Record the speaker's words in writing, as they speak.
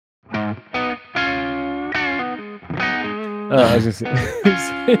I was gonna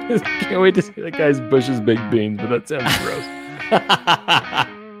say, can't wait to see that guy's Bush's baked beans, but that sounds gross.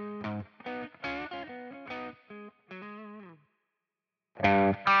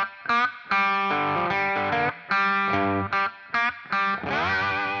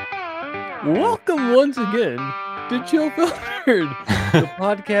 Welcome once again to Chill Filtered, the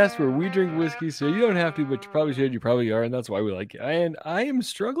podcast where we drink whiskey so you don't have to, but you probably should. You probably are, and that's why we like it. And I am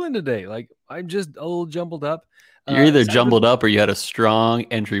struggling today. Like, I'm just a little jumbled up. You're either jumbled up or you had a strong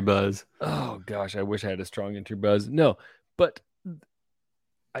entry buzz. Oh gosh, I wish I had a strong entry buzz. No, but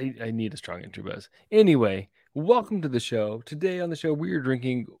I need a strong entry buzz. Anyway, welcome to the show. Today on the show, we are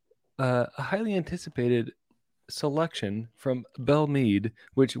drinking a highly anticipated selection from Belle Meade,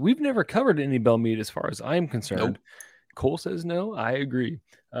 which we've never covered any Belle Meade as far as I'm concerned. Nope. Cole says no. I agree.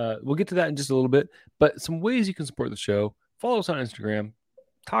 We'll get to that in just a little bit, but some ways you can support the show: follow us on Instagram,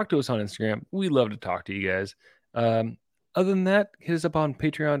 talk to us on Instagram. We love to talk to you guys. Other than that, hit us up on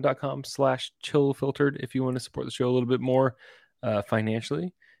patreon.com/chillfiltered if you want to support the show a little bit more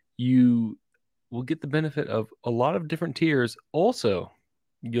financially. You will get the benefit of a lot of different tiers. Also,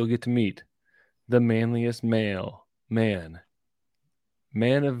 you'll get to meet the manliest man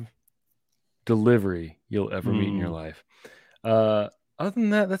of delivery you'll ever meet in your life. Other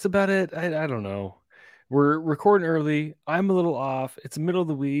than that, that's about it. I don't know. We're recording early. I'm a little off. It's the middle of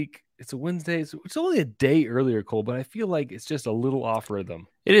the week. It's a Wednesday. It's only a day earlier, Cole, but I feel like it's just a little off rhythm.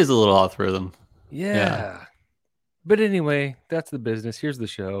 It is a little off rhythm. Yeah. But anyway, that's the business. Here's the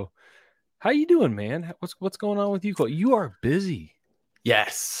show. How you doing, man? What's going on with you, Cole? You are busy.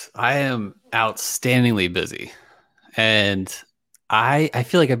 Yes, I am outstandingly busy. And I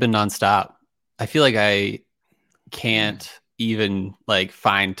feel like I've been nonstop. I feel like I can't even like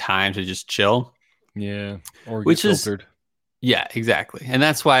find time to just chill. Yeah. Or Which get is filtered. Yeah, exactly. And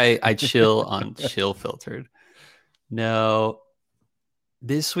that's why I chill on Chill Filtered. No,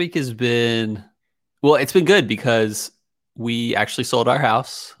 this week has been, well, it's been good because we actually sold our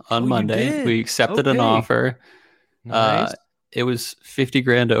house on Monday. We accepted an offer. Nice. It was 50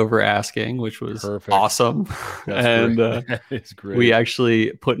 grand over asking, which was Perfect. Awesome. That's great. That is great. We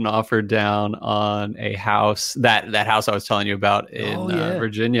actually put an offer down on a house, that house I was telling you about in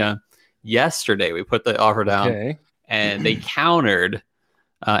Virginia. Yesterday, we put the offer down and they countered,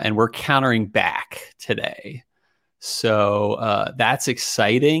 and we're countering back today. So that's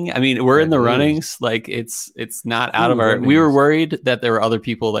exciting. I mean, we're in the runnings. Like it's not out of our, we were worried that there were other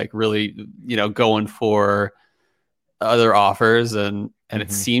people like really, going for other offers, and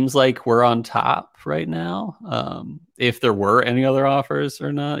it seems like we're on top right now. If there were any other offers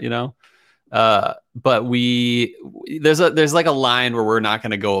or not, but there's like a line where we're not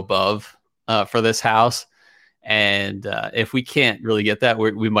going to go above for this house, and if we can't really get that,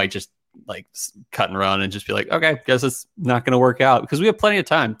 we might just like cut and run and just be like, okay, guess it's not going to work out, because we have plenty of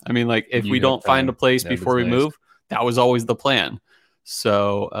time. I mean, like if we don't find a place before we move, that was always the plan.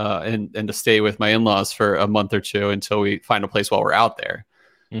 So, and to stay with my in-laws for a month or two until we find a place while we're out there.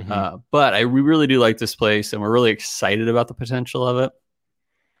 But we really do like this place, and we're really excited about the potential of it.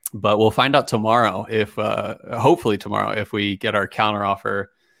 But we'll find out tomorrow hopefully tomorrow, if we get our counter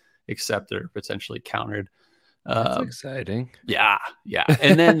offer accepted or potentially countered. That's exciting. Yeah.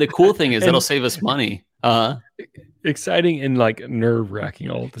 And then the cool thing is it'll save us money. Exciting and like nerve-wracking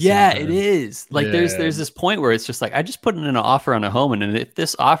all at the same time. It is. Like there's this point where it's just like, I just put in an offer on a home, and if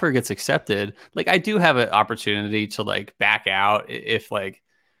this offer gets accepted, like I do have an opportunity to like back out if like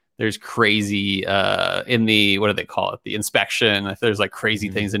there's crazy in the, what do they call it, the inspection, if there's like crazy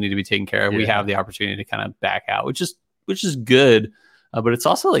things that need to be taken care of, we have the opportunity to kind of back out, which is good. But it's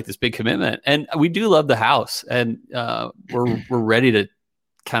also like this big commitment, and we do love the house, and we're ready to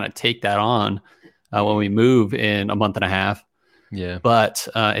kind of take that on when we move in a month and a half. Yeah. But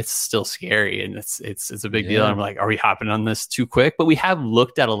it's still scary, and it's a big deal. I'm like, are we hopping on this too quick? But we have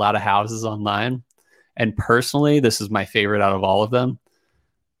looked at a lot of houses online, and personally, this is my favorite out of all of them.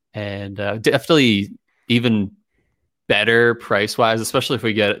 And definitely even better price wise, especially if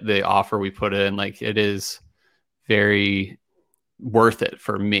we get the offer we put in. Like it is very worth it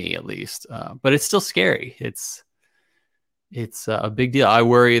for me, at least. But it's still scary. It's a big deal. I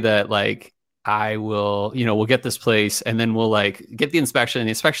worry that like I will, we'll get this place, and then we'll like get the inspection, and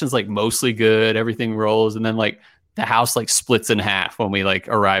the inspection's like mostly good, everything rolls, and then like the house like splits in half when we like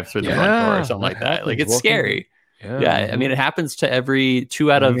arrive through the front door or something like that. Like it's scary. Yeah. I mean, it happens to every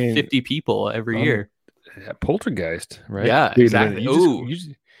 2 out of 50 people every year. Poltergeist, right? Yeah, Dude, exactly.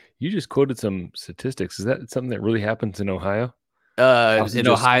 You just quoted some statistics. Is that something that really happens in Ohio? In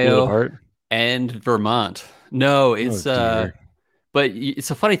Ohio and Vermont. No, it's but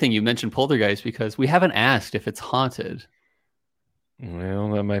it's a funny thing you mentioned poltergeist, because we haven't asked if it's haunted. Well,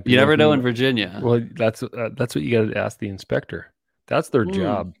 that might be You never know in working. Virginia. Well, that's what you got to ask the inspector. That's their Hmm,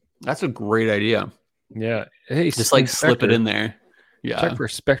 job. that's a great idea. Yeah. Hey, Just like slip it in inspector, there. check Yeah. for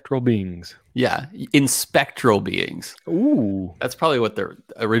spectral beings. Yeah. In spectral beings. Ooh. That's probably what they're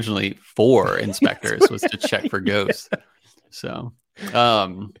originally for, inspectors, was to check for ghosts. So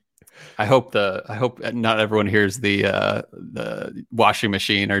I hope not everyone hears the washing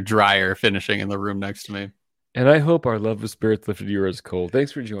machine or dryer finishing in the room next to me. And I hope our love of spirits lifted yours, Cole.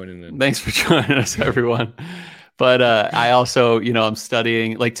 Thanks for joining in. Thanks for joining us, everyone. But I also, I'm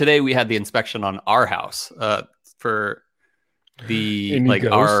studying. Like today, we had the inspection on our house for the Any like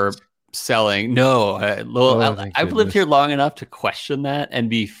our ghosts? selling. No, Oh, thank I've lived goodness. here long enough to question that and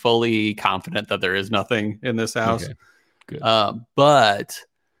be fully confident that there is nothing in this house. Okay, good. But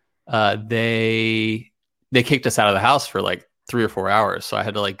they kicked us out of the house for like 3 or 4 hours, so I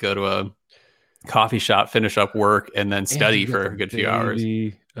had to like go to a coffee shop, finish up work, and then study for a good few hours.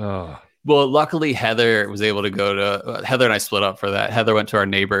 Oh, Well, luckily Heather was able to go to Heather and I split up for that. Heather went to our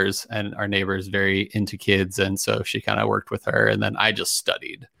neighbors, and our neighbor's very into kids, and so she kind of worked with her, and then I just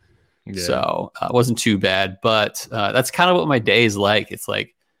studied. yeah. So it wasn't too bad, but that's kind of what my day is like. It's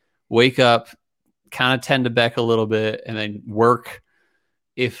like wake up, kind of tend to Beck a little bit, and then work.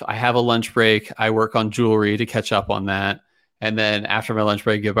 If I have a lunch break, I work on jewelry to catch up on that. And then after my lunch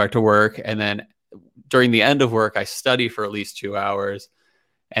break, get back to work. And then during the end of work, I study for at least 2 hours.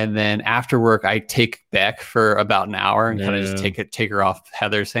 And then after work, I take Beck for about an hour and kind of just take her off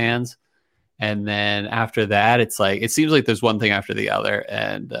Heather's hands. And then after that, it's like, it seems like there's one thing after the other,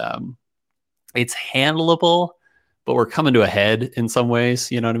 and it's handleable, but we're coming to a head in some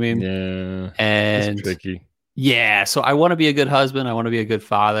ways. You know what I mean? Yeah. And it's tricky. Yeah. So I want to be a good husband. I want to be a good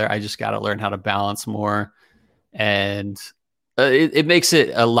father. I just got to learn how to balance more. And it makes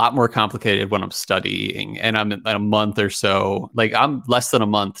it a lot more complicated when I'm studying, and I'm in a month or so, like I'm less than a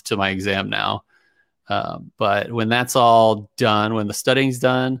month to my exam now. But when that's all done, when the studying's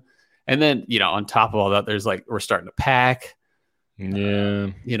done, and then, on top of all that, there's like, we're starting to pack,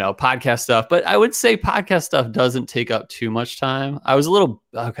 Yeah. podcast stuff. But I would say podcast stuff doesn't take up too much time. I was a little,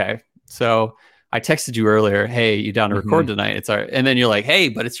 okay. So I texted you earlier, hey, you down to record tonight? It's and then you're like, hey,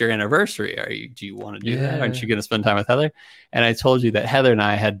 but it's your anniversary. Do you want to do that? Aren't you going to spend time with Heather? And I told you that Heather and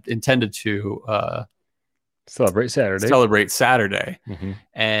I had intended to celebrate Saturday. Mm-hmm.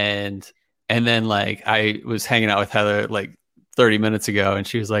 And then like I was hanging out with Heather like 30 minutes ago, and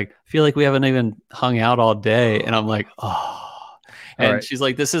she was like, I feel like we haven't even hung out all day. And I'm like, oh. And she's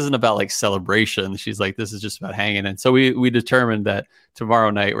like, this isn't about like celebration. She's like, this is just about hanging. And so we determined that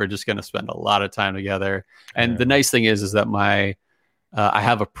tomorrow night we're just going to spend a lot of time together. And the nice thing is that I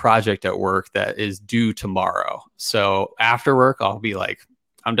have a project at work that is due tomorrow. So after work, I'll be like,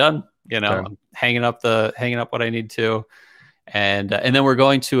 I'm done. I'm hanging up what I need to. And then we're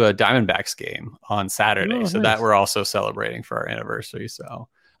going to a Diamondbacks game on Saturday. So nice. That we're also celebrating for our anniversary. So,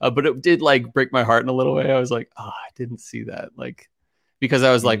 but it did like break my heart in a little way. I was like, oh, I didn't see that. Like, because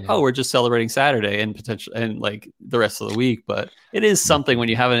I was like, oh, we're just celebrating Saturday and potential and like the rest of the week. But it is something when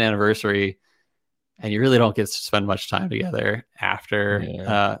you have an anniversary and you really don't get to spend much time together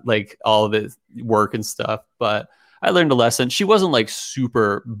after like all of the work and stuff. But I learned a lesson. She wasn't like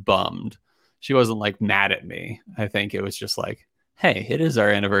super bummed. She wasn't like mad at me. I think it was just like, hey, it is our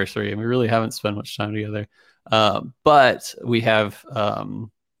anniversary and we really haven't spent much time together. But we have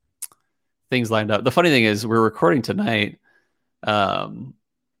things lined up. The funny thing is we're recording tonight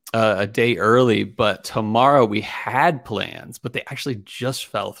a day early, but tomorrow we had plans, but they actually just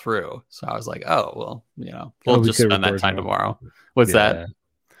fell through. So I was like, oh, well, we'll just spend that time tomorrow. What's that?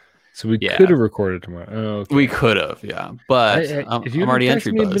 So we could have recorded tomorrow. Oh, okay. We could have, yeah. But I'm already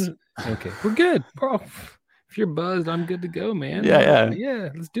entry buzzed. Okay, we're good. Bro, if you're buzzed, I'm good to go, man. Yeah.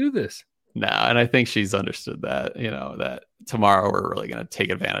 Let's do this. No, and I think she's understood that, that tomorrow we're really going to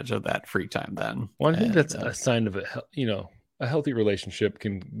take advantage of that free time then. Well, I think that's a sign of a healthy relationship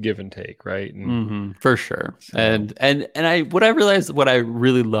can give and take, right? And, for sure. So. And what I realized, what I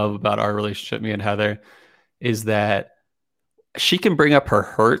really love about our relationship, me and Heather, is that she can bring up her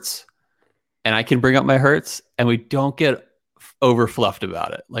hurts and I can bring up my hurts, and we don't get over fluffed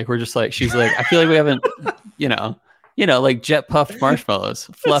about it. Like, we're just like, she's like, I feel like we haven't, like jet puffed marshmallows,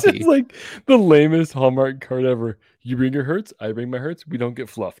 fluffy. It's like the lamest Hallmark card ever. You bring your hurts, I bring my hurts. We don't get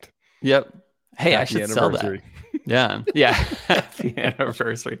fluffed. Yep. Hey, I should sell that. Yeah. Happy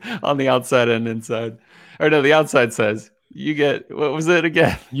anniversary on the outside and inside. Or no, the outside says, you get, what was it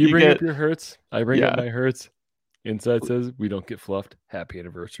again? You bring up your hurts, I bring up my hurts. Inside says, we don't get fluffed. Happy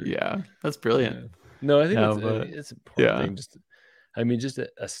anniversary. Yeah, that's brilliant. Yeah. No, I think it's an important thing. Just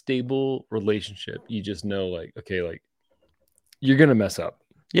a stable relationship. You just know, like, okay, like you're gonna mess up.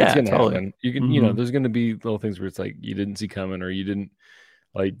 It's Yeah, gonna totally. happen. You can, Mhm. there's gonna be little things where it's like you didn't see coming, or you didn't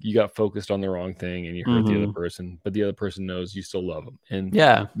like you got focused on the wrong thing and you hurt the other Mhm. person, but the other person knows you still love them, and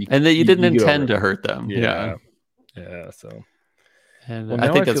Yeah, you and that you didn't you get over intend it. to hurt them. Yeah, Yeah, yeah. So, and well, I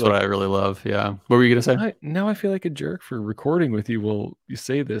now think I feel that's what like I really love. Yeah. What were you gonna say? now I feel like a jerk for recording with you. Well, you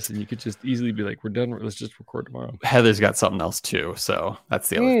say this, and you could just easily be like, "We're done. Let's just record tomorrow." Heather's got something else too, so that's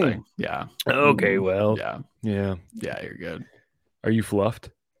the other Mm. thing. Yeah. Okay, well, Yeah. yeah. Yeah, you're good. Are you fluffed?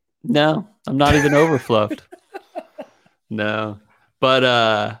 No, I'm not even over fluffed. No.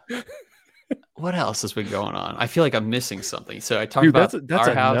 But what else has been going on? I feel like I'm missing something. So I talked Dude, about that's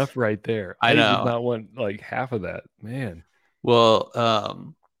our house. enough right there. I I did know. not want like half of that, man.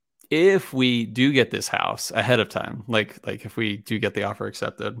 Well, if we do get this house ahead of time, like if we do get the offer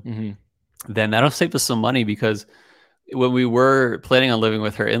accepted, Mm-hmm. then that'll save us some money because when we were planning on living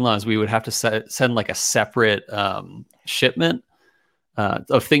with her in-laws, we would have to send like a separate shipment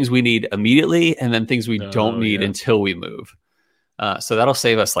of things we need immediately and then things we don't Oh need yeah, until we move. So that'll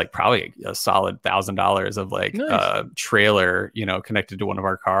save us like probably a solid $1,000 of like nice. trailer, connected to one of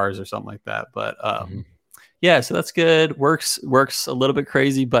our cars or something like that. But Mm-hmm. yeah, so that's good. Works a little bit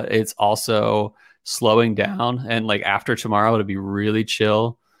crazy, but it's also slowing down. And like after tomorrow, it'll be really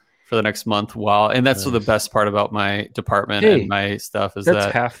chill for the next month. And that's the Nice. best part about my department and Hey, my stuff is that's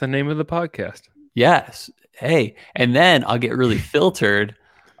that half the name of the podcast. yes, hey, and then I'll get really filtered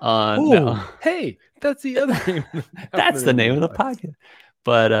on no. Oh, hey, that's the other name. Half That's the name of the podcast.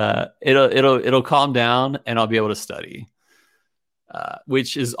 But it'll calm down and I'll be able to study,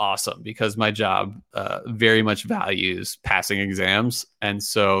 which is awesome because my job very much values passing exams, and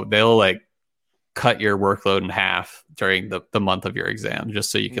so they'll like cut your workload in half during the month of your exam just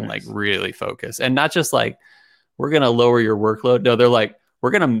so you can like Nice. really focus and not just like we're gonna lower your workload. No, they're like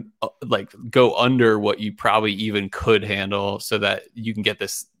we're gonna like go under what you probably even could handle so that you can get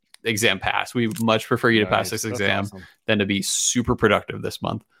this exam passed. We much prefer you to pass this That's exam awesome. than to be super productive this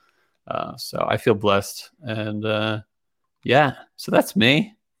month. So I feel blessed, and yeah, so that's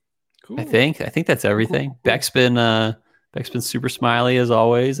me. Cool. I think that's everything. Cool. Beck's been super smiley as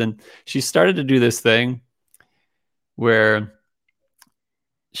always, and she started to do this thing where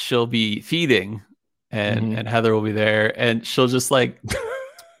she'll be feeding, and Heather will be there, and she'll just like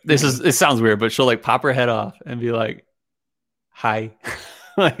it sounds weird, but she'll like pop her head off and be like, "Hi."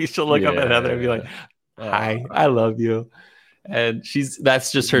 Like she'll look up at Heather and be like, "Hi, I love you." And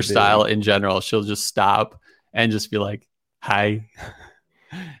that's just her style in general. She'll just stop and just be like, "Hi."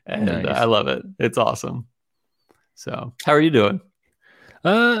 And Nice. I love it. It's awesome. So, how are you doing?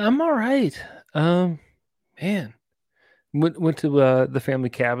 I'm all right. Man, went to the family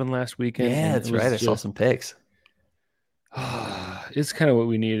cabin last weekend. Yeah, and that's it was right. I saw just some pics. it's kind of what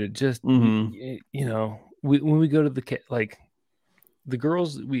we needed. Just when we go to like the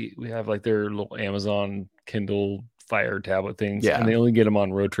girls, we have like their little Amazon Kindle Fire tablet things, Yeah. and they only get them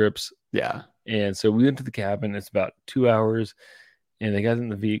on road trips. Yeah. And so we went to the cabin. It's about 2 hours, and they got in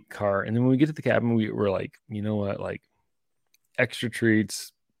the V car. And then when we get to the cabin, we were like, you know what, like extra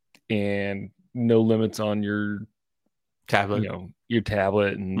treats and no limits on your Tablet. your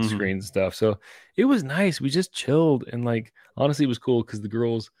tablet and screen and stuff. So it was nice. We just chilled, and like honestly, it was cool because the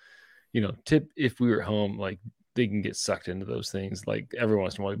girls, tip if we were at home, like they can get sucked into those things. Like every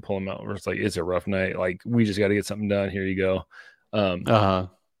once in a while, we pull them out where it's like it's a rough night. Like we just got to get something done. Here you go.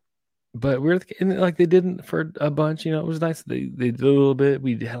 But like they didn't for a bunch. It was nice. They did a little bit.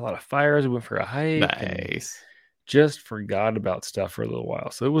 We had a lot of fires. We went for a hike. Nice. Just forgot about stuff for a little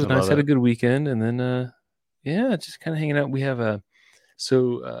while. So it was I nice. love Had a it. good weekend, and then yeah, just kind of hanging out. We have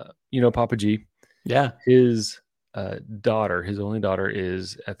Papa G. Yeah. His daughter, his only daughter,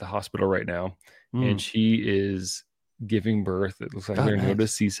 is at the hospital right now, and she is giving birth. It looks like they're nice.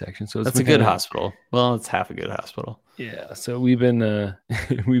 noticed C-section. So That's a good hospital. Well, it's half a good hospital. Yeah. So we've been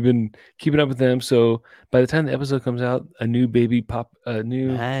we've been keeping up with them. So by the time the episode comes out, a new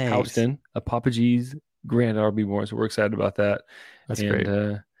Houston, a Papa G's granddaughter will be born. So we're excited about that. That's great.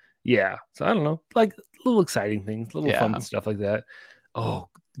 Yeah. So I don't know, like little exciting things, little fun stuff like that.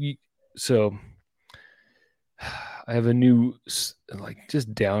 So I have a new like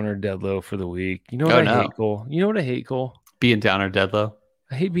just downer dead low for the week. You know what I hate, Cole? You know what I hate, Cole? Being down or dead low.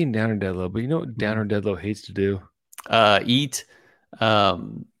 I hate being down or dead low, but you know what down or dead low hates to do? Eat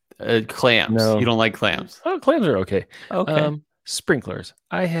clams. No. You don't like clams? Oh, clams are okay. Okay. Sprinklers.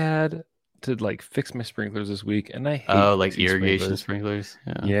 I had to like fix my sprinklers this week, and I hate like irrigation sprinklers.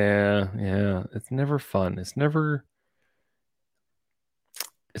 Yeah. It's never fun. It's never.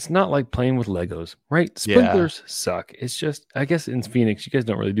 it's not like playing with Legos, right? Yeah. Sprinklers suck. It's just, I guess in Phoenix, you guys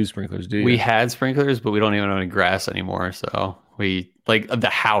don't really do sprinklers, do We you? had sprinklers, but we don't even have any grass anymore. So we like the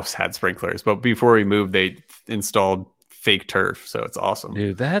house had sprinklers, but before we moved, they installed fake turf. So it's awesome.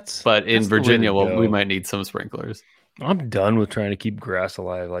 Dude, But in that's the way to Virginia, we go. might need some sprinklers. I'm done with trying to keep grass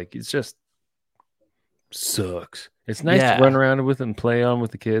alive. Like it's just sucks. It's nice to run Yeah. around with and play on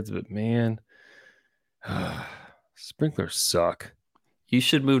with the kids, but man, sprinklers suck. You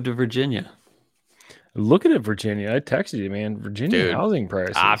should move to Virginia. Looking at Virginia, I texted you, man. Virginia Dude, housing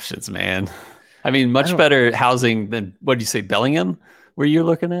prices. options, man. I mean, I much don't. better housing than what do you say, Bellingham? Where you're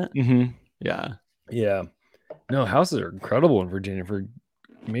looking at? Mhm. Yeah. Yeah. No, houses are incredible in Virginia for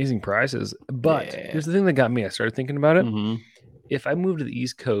amazing prices. But Yeah. here's the thing that got me. I started thinking about it. hmm If I move to the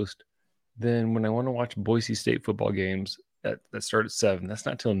East Coast, then when I want to watch Boise State football games that start at 7, that's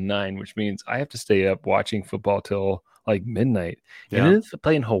not till 9, which means I have to stay up watching football till like midnight. And Yeah. then if I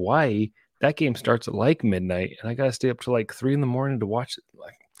play in Hawaii, that game starts at like midnight, and I gotta stay up till like 3 in the morning to watch it.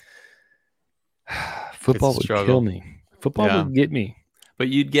 Like football would struggle. kill me. Football Yeah. would get me. But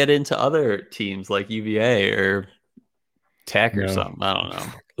you'd get into other teams like UVA or Tech or No. something. I don't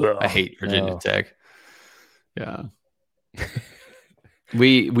know. I hate Virginia No. Tech. Yeah.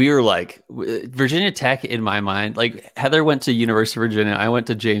 We were like Virginia Tech in my mind. Like Heather went to University of Virginia. I went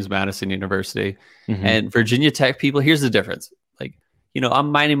to James Madison University. Mhm. And Virginia Tech people, here's the difference. Like, I'm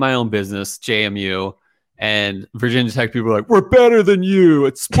minding my own business, JMU, and Virginia Tech people are like, we're better than you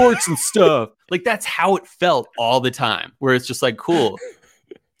at sports and stuff. Like that's how it felt all the time, where it's just like, cool.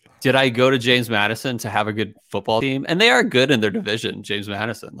 Did I go to James Madison to have a good football team? And they are good in their division, James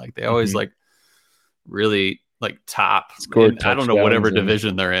Madison. Like they always Mhm. like really like top. Scored I don't know whatever touchdowns and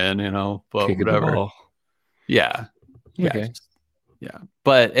division they're in, but kicking the whatever. ball. Yeah. Yeah. Okay. Yeah.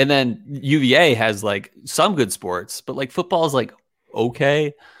 But and then UVA has like some good sports, but like football is like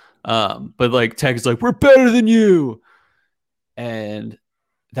okay. But like Tech is like, we're better than you. And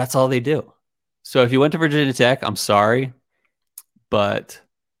that's all they do. So if you went to Virginia Tech, I'm sorry, but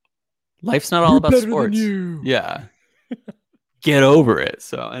life's not all about sports. Yeah. Get over it.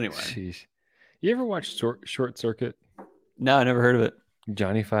 So anyway. Sheesh. You ever watch Short Circuit? No, I never heard of it.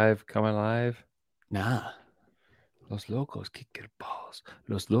 Johnny Five come alive. Nah. Los locos kick your balls.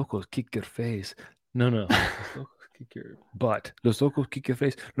 Los locos kick your face. No. Los locos kick your butt. Los locos kick your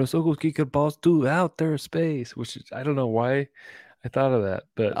face. Los locos kick your balls to outer space. Which is, I don't know why I thought of that,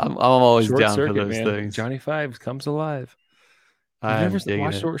 but I'm always Short down Circuit, for those man. things. Johnny Five comes alive. You've I'm never digging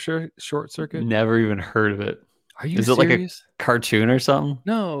watched it. Short Circuit? Never even heard of it. Are you Is it like a serious? cartoon or something?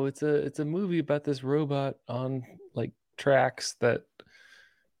 No, it's a movie about this robot on like tracks that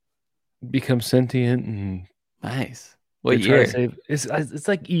become sentient and Nice. they What try year? to save. It's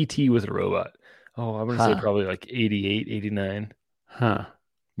like ET with a robot. Oh, I'm gonna say Huh. probably like 88, 89. Huh.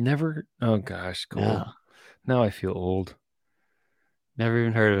 Never. Oh gosh, cool. No. Now I feel old. Never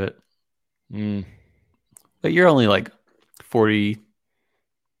even heard of it. Mm. But you're only like 41.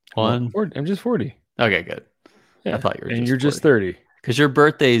 I'm just 40. Okay, good. Yeah. I thought you were and you're just 30. Because your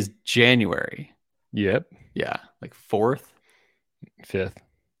birthday is January. Yep. Yeah. Like 4th. 5th.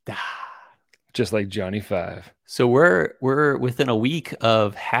 Just like Johnny Five. So we're within a week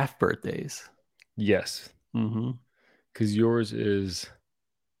of half birthdays. Yes. Mm-hmm. Because yours is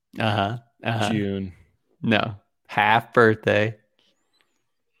June. No. Half birthday.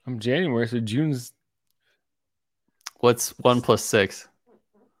 I'm January, so June's What's 1 plus 6?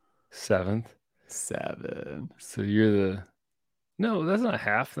 7th. 7. So you're the no, that's not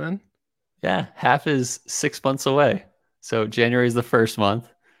half then. Yeah, half is 6 months away. So January is the first month,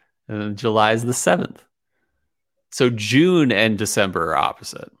 and then July is the 7th. So June and December are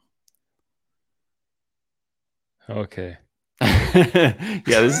opposite. Okay. Yeah,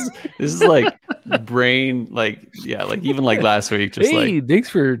 this is like brain, like even like last week, just hey, thanks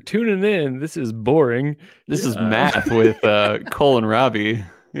for tuning in. This is boring. This is math with Cole and Robbie.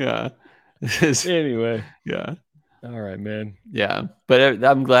 Yeah. Anyway. Yeah. All right, man. Yeah. But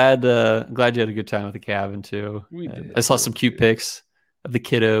I'm glad you had a good time at the cabin too. We did. I saw some cute pics of the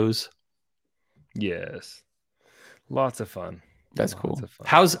kiddos. Yes. Lots of fun. That's Lots cool. of fun.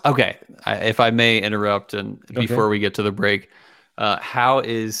 How's okay? If I may interrupt, and before we get to the break, how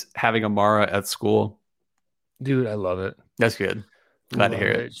is having Amara at school? Dude, I love it. That's good. Glad to hear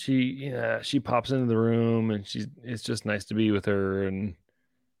it. She pops into the room and it's just nice to be with her, and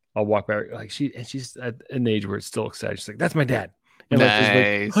I'll walk back she's at an age where it's still excited. She's like, "That's my dad." And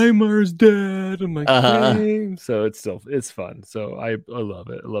Nice. like, "Hi, Mara's dad." I'm like, Uh-huh. "Hey." So it's fun. So I love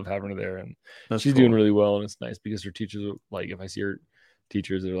it. I love having her there, and That's she's cool. doing really well, and it's nice because her teachers are like, if I see her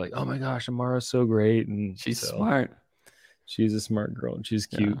teachers, they're like, "Oh my gosh, Amara's so great," and She's so smart. She's a smart girl, and she's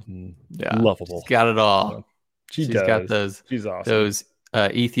cute and lovable. She's got it all. So, she's got those. She's awesome. Those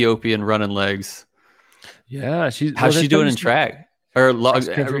Ethiopian running legs. Yeah, how's she doing in track or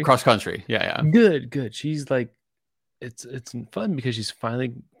cross country? Yeah. Good. She's like, it's fun because she's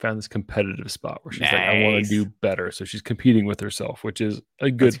finally found this competitive spot where she's like, I want to do better. So she's competing with herself, which is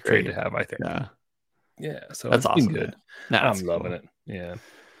a good trait to have, I think. Yeah. So that's awesome. Good. I'm loving it. Yeah.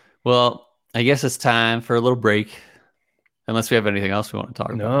 Well, I guess it's time for a little break. Unless we have anything else we want to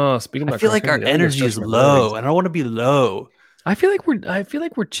talk about. No, speaking of, I feel like our energy is low. I don't want to be low. I feel like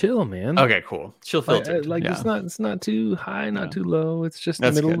we're chill, man. Okay, cool. Chill filtered. It's not too high, not too low. It's just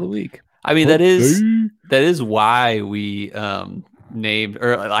the middle of the week. I mean, that is why we named,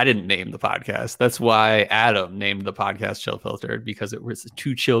 or I didn't name the podcast. That's why Adam named the podcast Chill Filtered, because it was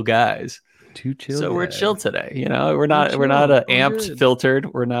two chill guys. Two chill. So we're chill today. You know, we're not amped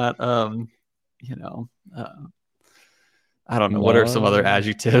filtered. We're not I don't know. What are some other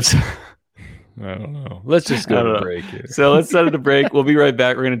adjectives? I don't know. Let's just go to break here. So let's set it to break. We'll be right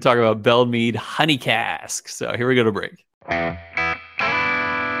back. We're going to talk about Belle Meade Honey Cask. So here we go to break.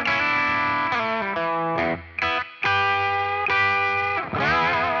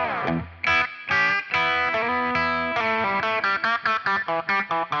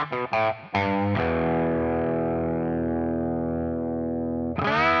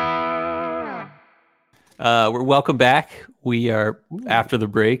 We're welcome back. We are after the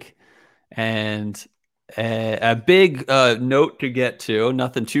break, and a big note to get to.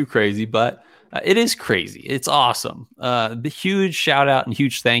 Nothing too crazy, but it is crazy. It's awesome. The huge shout out and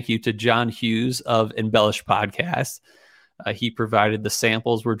huge thank you to John Hughes of Embellish Podcast. He provided the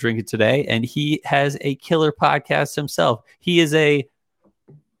samples we're drinking today, and he has a killer podcast himself. He is a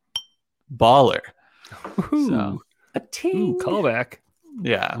baller. So, a ting. Callback.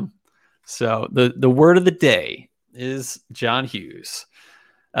 Yeah. So the word of the day is John Hughes.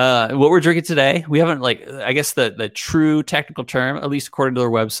 What we're drinking today, we haven't I guess the true technical term, at least according to their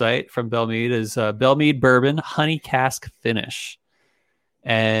website from Belle Meade, is Belle Meade Bourbon Honey Cask Finish.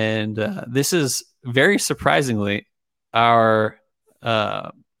 And this is very surprisingly our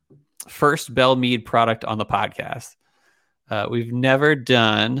first Belle Meade product on the podcast. We've never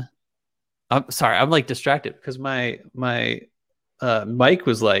done. I'm sorry, I'm distracted because my mic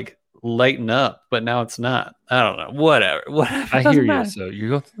was lighten up, but now it's not. I don't know. Whatever. I hear you. So you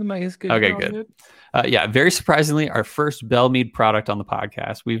go through the mic. It's good. Okay, good. Yeah, very surprisingly, our first Belle Meade product on the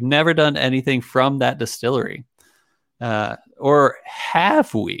podcast. We've never done anything from that distillery. Or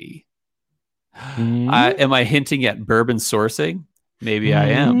have we? Am I hinting at bourbon sourcing? Maybe I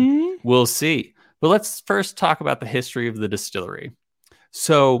am. We'll see. But let's first talk about the history of the distillery.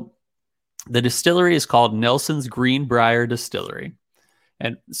 So the distillery is called Nelson's Greenbrier Distillery.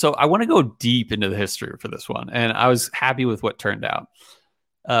 And so I want to go deep into the history for this one. And I was happy with what turned out.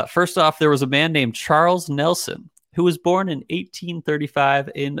 First off, there was a man named Charles Nelson who was born in 1835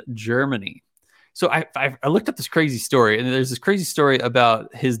 in Germany. So I looked up this crazy story, and there's this crazy story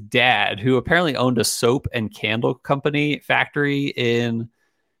about his dad, who apparently owned a soap and candle company factory in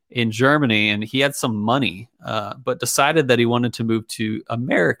Germany, and he had some money, but decided that he wanted to move to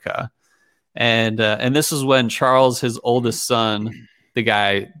America. And this is when Charles, his oldest son, the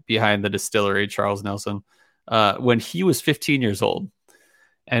guy behind the distillery, Charles Nelson, when he was 15 years old.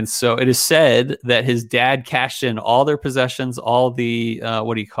 And so it is said that his dad cashed in all their possessions, all the,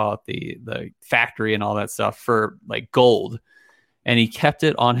 the factory and all that stuff for gold. And he kept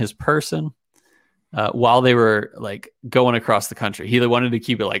it on his person while they were going across the country. He wanted to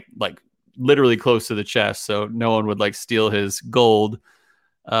keep it literally close to the chest so no one would steal his gold.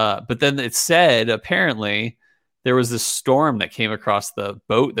 But then it said, apparently, there was this storm that came across the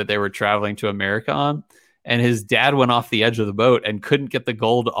boat that they were traveling to America on. And his dad went off the edge of the boat and couldn't get the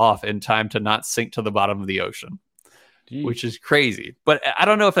gold off in time to not sink to the bottom of the ocean, which is crazy. But I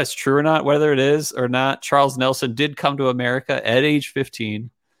don't know if that's true or not, whether it is or not. Charles Nelson did come to America at age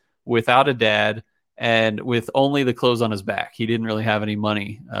 15 without a dad and with only the clothes on his back. He didn't really have any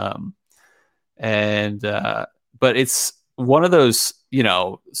money. But it's one of those,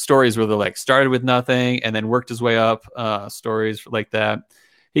 stories where they're started with nothing and then worked his way up, stories like that.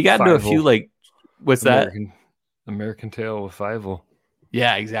 He got into a few what's American Tale with Fievel.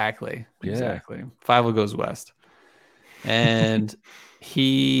 Yeah, exactly. Exactly. Fievel goes west. And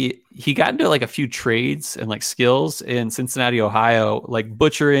he got into a few trades and skills in Cincinnati, Ohio,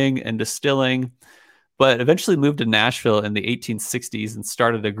 butchering and distilling, but eventually moved to Nashville in the 1860s and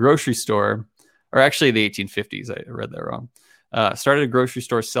started a grocery store, or actually the 1850s. I read that wrong. Started a grocery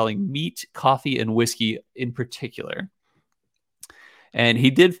store selling meat, coffee, and whiskey in particular. And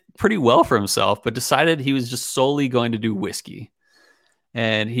he did pretty well for himself, but decided he was just solely going to do whiskey.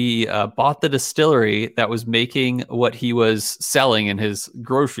 And he bought the distillery that was making what he was selling in his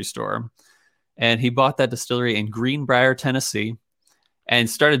grocery store. And he bought that distillery in Greenbrier, Tennessee, and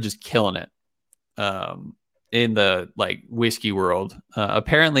started just killing it in the like whiskey world.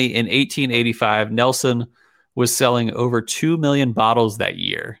 Apparently, in 1885, Nelson was selling over 2 million bottles that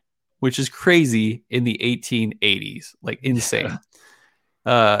year, which is crazy in the 1880s, like insane.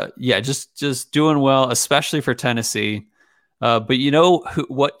 Just doing well, especially for Tennessee. But you know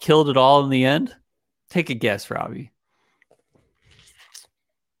what killed it all in the end? Take a guess, Robbie.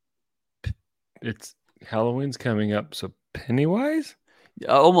 It's Halloween's coming up, so Pennywise?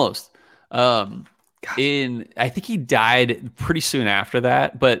 Almost. I think he died pretty soon after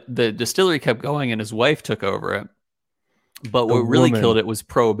that, but the distillery kept going and his wife took over it. But what really killed it was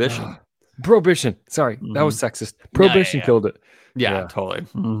Prohibition. Prohibition. Sorry, that was sexist. Prohibition killed it. Yeah, totally.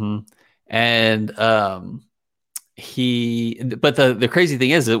 Mm-hmm. And but the crazy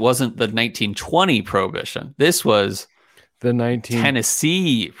thing is, it wasn't the 1920 Prohibition. This was the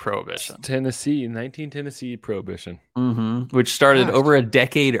Tennessee Prohibition. 19 Tennessee Prohibition. Mm-hmm. Which started over a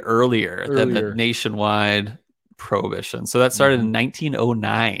decade earlier than the nationwide Prohibition. So that started in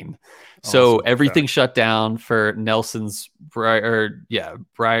 1909. So everything shut down for Nelson's Greenbrier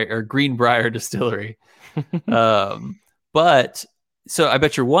Distillery. But so I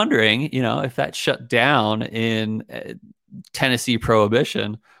bet you're wondering, if that shut down in Tennessee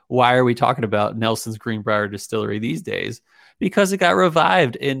Prohibition, why are we talking about Nelson's Greenbrier Distillery these days? Because it got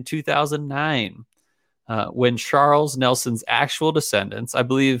revived in 2009 when Charles Nelson's actual descendants, I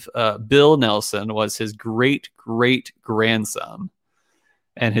believe Bill Nelson was his great-great-grandson,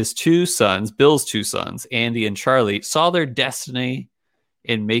 and his Bill's two sons, Andy and Charlie, saw their destiny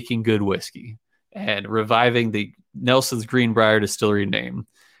in making good whiskey and reviving the Nelson's Greenbrier Distillery name.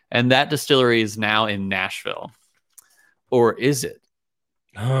 And that distillery is now in Nashville. Or is it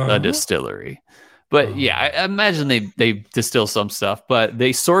a distillery? But yeah, I imagine they distill some stuff, but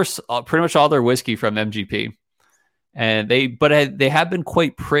they source pretty much all their whiskey from MGP. And they have been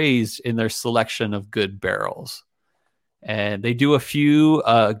quite praised in their selection of good barrels. And they do a few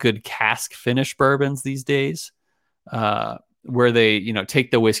good cask finish bourbons these days, where they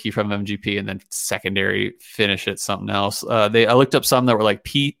take the whiskey from MGP and then secondary finish it something else. I looked up some that were like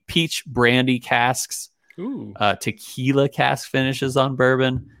peach brandy casks, tequila cask finishes on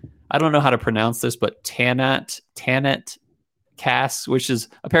bourbon. I don't know how to pronounce this, but Tanat casks, which is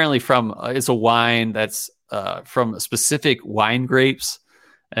apparently it's a wine that's from specific wine grapes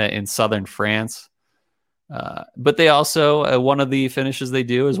in southern France. But they also, one of the finishes they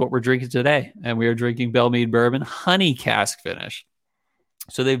do is what we're drinking today. And we are drinking Belle Meade Bourbon honey cask finish.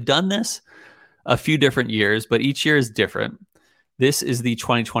 So they've done this a few different years, but each year is different. This is the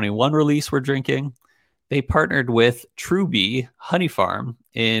 2021 release we're drinking. They partnered with True Bee Honey Farm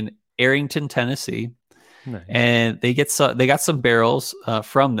in Arrington, Tennessee. Nice. And they got some barrels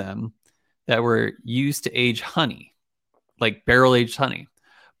from them that were used to age honey, like barrel-aged honey.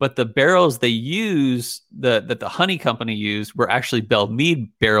 But the barrels they used, that the honey company used, were actually Belle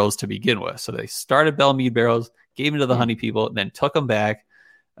Meade barrels to begin with. So they started Belle Meade barrels, gave them to the honey people, then took them back,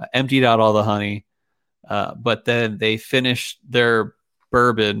 emptied out all the honey, but then they finished their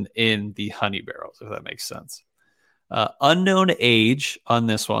bourbon in the honey barrels, if that makes sense. Unknown age on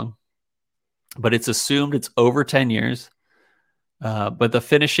this one, but it's assumed it's over 10 years. But the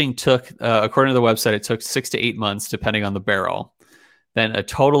finishing took, according to the website, it took 6 to 8 months, depending on the barrel. Then a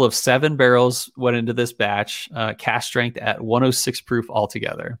total of 7 barrels went into this batch, cask strength at 106 proof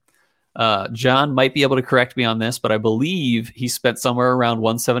altogether. John might be able to correct me on this, but I believe he spent somewhere around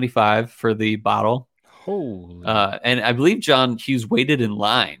 175 for the bottle. Holy. And I believe John Hughes waited in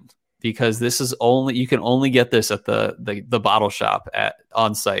line because you can only get this at the bottle shop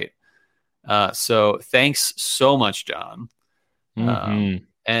on site. So thanks so much, John. Mm-hmm.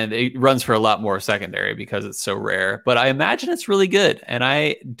 And it runs for a lot more secondary because it's so rare. But I imagine it's really good. And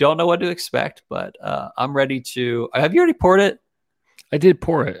I don't know what to expect, but I'm ready to... Have you already poured it? I did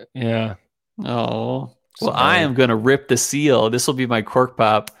pour it, yeah. Oh. Well, I am going to rip the seal. This will be my cork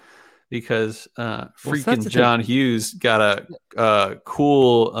pop because freaking John Hughes got a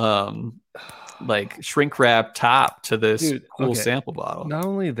cool like shrink wrap top to this sample bottle. Not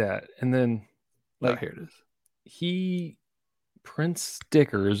only that, and then... here it is. He... prints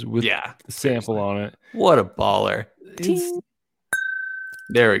stickers with the sample on it. What a baller.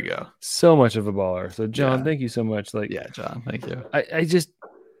 There we go. So much of a baller. So John, thank you so much. John, thank you. I just,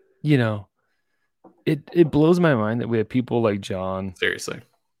 it blows my mind that we have people like John seriously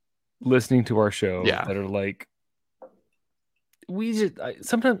listening to our show that are like, we just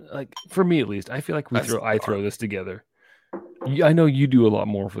sometimes, like for me at least, I feel like That's I throw this together. I know you do a lot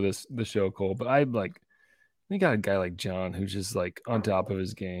more for the show, Cole, but I'm like, we got a guy like John who's just like on top of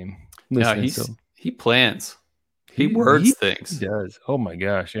his game. No, he plans. He words things. He does. Oh my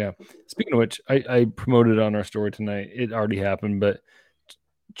gosh, yeah. Speaking of which, I promoted on our story tonight. It already happened, but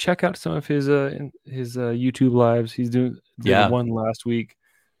check out some of his YouTube lives. He's did one last week.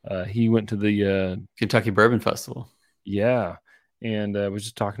 He went to the Kentucky Bourbon Festival. Yeah, and was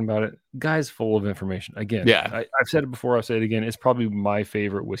just talking about it. Guy's full of information. Again, yeah, I've said it before. I'll say it again. It's probably my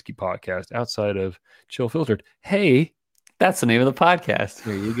favorite whiskey podcast outside of Chill Filtered. Hey, that's the name of the podcast.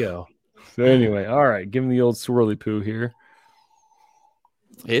 There you go. So anyway, all right, give him the old swirly poo here.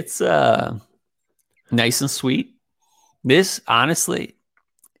 It's nice and sweet. This honestly,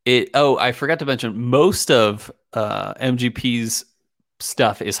 I forgot to mention most of MGP's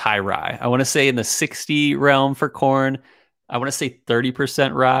stuff is high rye. I want to say in the 60 realm for corn. I want to say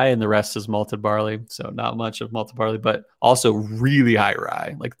 30% rye and the rest is malted barley. So not much of malted barley, but also really high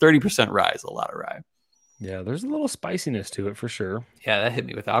rye. Like 30% rye is a lot of rye. Yeah, there's a little spiciness to it for sure. Yeah, that hit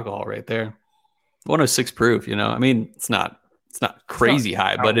me with alcohol right there. 106 proof, I mean, it's not crazy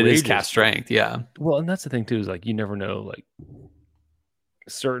high, but it is cask strength. Yeah. Well, and that's the thing too, is like, you never know, like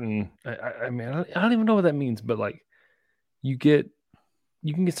certain, I mean, I don't even know what that means, but like you can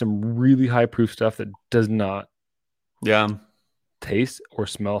get some really high proof stuff that does not taste or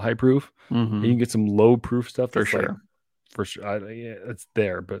smell high proof. Mm-hmm. And you can get some low proof stuff for sure. Like, for sure. Yeah, it's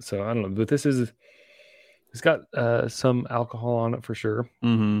there. But so I don't know. But this it's got some alcohol on it for sure.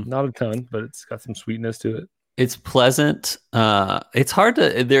 Mm-hmm. Not a ton, but it's got some sweetness to it. It's pleasant. It's hard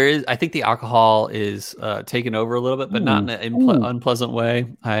to. I think the alcohol is taken over a little bit, but not in an unpleasant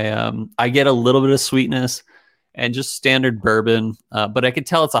way. I get a little bit of sweetness and just standard bourbon, but I can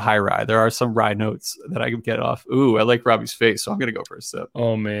tell it's a high rye. There are some rye notes that I can get off. Ooh, I like Robbie's face, so I'm gonna go for a sip.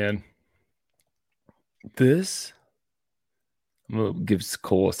 Oh man, this. I'm gonna give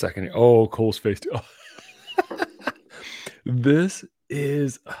Cole a second here. Oh, Cole's face. Oh. This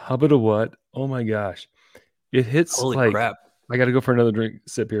is Hubba what? Oh my gosh. It hits Holy crap. I got to go for another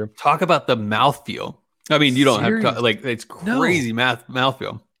sip here. Talk about the mouthfeel. I mean, you don't have like it's crazy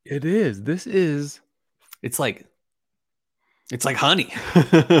mouthfeel. It is. This is it's like honey.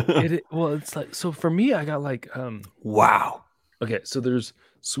 Well, it's like, so for me I got like wow. Okay, so there's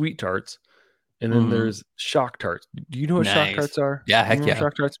sweet tarts. And then there's shock tarts. Do you know what shock tarts are? Yeah, heck yeah.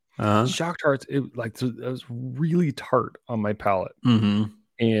 Shock tarts. Uh-huh. Shock tarts. It was really tart on my palate. Mm-hmm.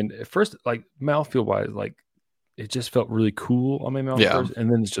 And at first, like mouthfeel wise, like it just felt really cool on my mouth first. And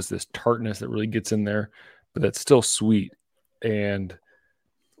then it's just this tartness that really gets in there, but that's still sweet and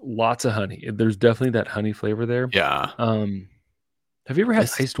lots of honey. There's definitely that honey flavor there. Yeah. Have you ever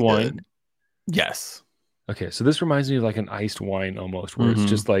had iced wine? Yes. Okay, so this reminds me of like an iced wine almost, where it's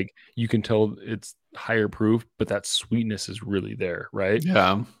just like you can tell it's higher proof, but that sweetness is really there, right?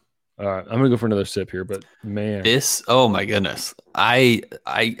 Yeah. I'm gonna go for another sip here, but man, this, oh my goodness, I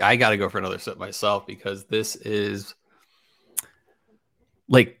gotta go for another sip myself because this is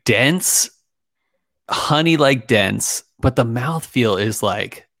like dense, honey like dense, but the mouthfeel is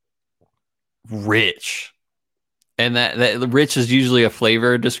like rich. And that rich is usually a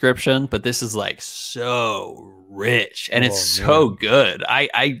flavor description, but this is like so rich and it's so good.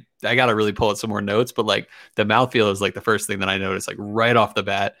 I gotta really pull out some more notes, but like the mouthfeel is like the first thing that I noticed, like right off the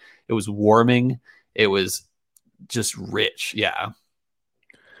bat. It was warming. It was just rich. Yeah.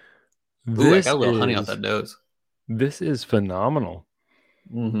 Ooh, I got a little honey off that nose. This is phenomenal.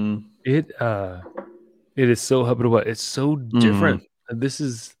 Mm-hmm. It is so Hubba. It's so different. This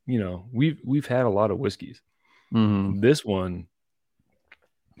is, we've had a lot of whiskeys. Mm-hmm. This one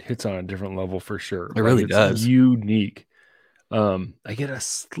hits on a different level for sure. It really does. Unique. I get a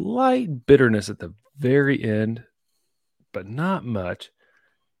slight bitterness at the very end, but not much.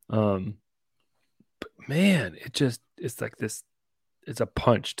 But man, it's like this. It's a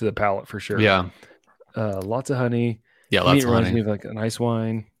punch to the palate for sure. Yeah. Lots of honey. Yeah, lots of honey. Reminds me of like an ice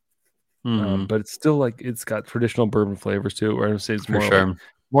wine. But it's still like it's got traditional bourbon flavors too. Where I would say it's more like,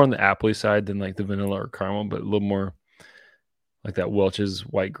 more on the appley side than like the vanilla or caramel, but a little more like that Welch's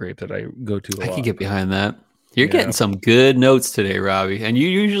white grape that I go to a lot. I can get behind that. You're getting some good notes today, Robbie, and you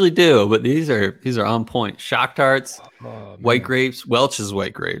usually do, but these are on point. Shock tarts, white grapes, Welch's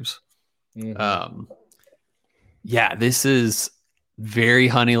white grapes. Mm-hmm. Yeah, this is very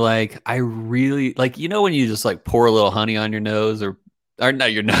honey-like. I really like, when you just like pour a little honey on your nose or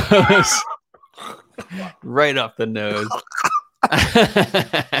not your nose, right off the nose.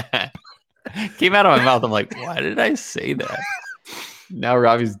 Came out of my mouth. I'm like, why did I say that? Now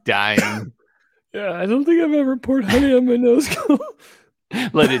Robbie's dying. Yeah, I don't think I've ever poured honey on my nose cone.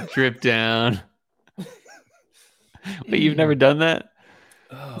 Let it drip down. But you've never done that?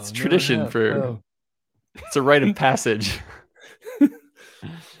 It's Oh, never tradition have. for No. it's a rite of passage.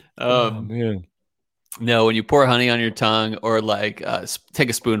 Oh um man. no, when you pour honey on your tongue or like take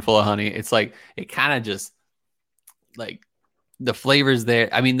a spoonful of honey, it's like it kind of just like the flavors there.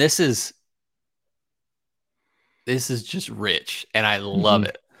 I mean, this is just rich and I love Mhm.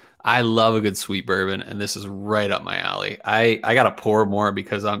 it. I love a good sweet bourbon and this is right up my alley. I got to pour more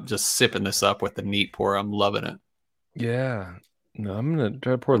because I'm just sipping this up with the neat pour. I'm loving it. Yeah. No, I'm gonna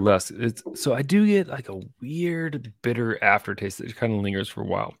try to pour less. It's so I do get like a weird bitter aftertaste that kind of lingers for a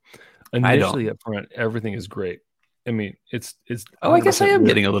while. I Initially don't. up front, everything is great. I mean, it's Oh, I guess I 100% am worth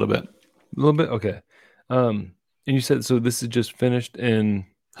getting a little bit. a little bit. Okay. And you said so this is just finished in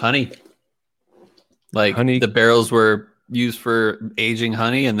Honey. Like honey. the barrels were used for aging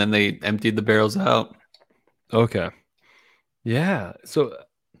honey and then they emptied the barrels out. Okay. Yeah. So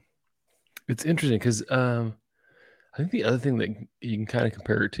it's interesting because I think the other thing that you can kind of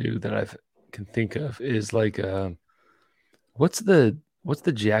compare it to that I can think of is like what's the what's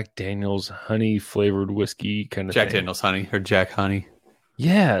the Jack Daniel's honey flavored whiskey kind of Jack thing? Daniels honey or Jack honey.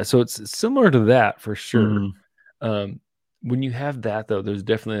 Yeah, so it's similar to that for sure. Mm, Um, when you have that though, there's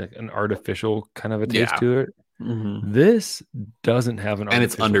definitely like an artificial kind of a taste yeah. to it. Hmm. This doesn't have an And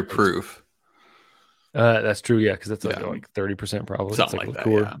it's artificial under taste. proof. That's true, yeah, because that's Yeah. like 30% probably. It's Something like like that.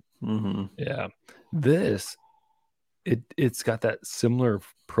 liqueur. Yeah. Hmm. Yeah. This it's got that similar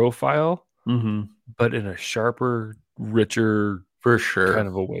profile, Hmm. but in a sharper, richer For kind sure.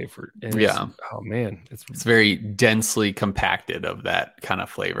 of a way for and it's Yeah. oh man, it's It's very densely compacted of that kind of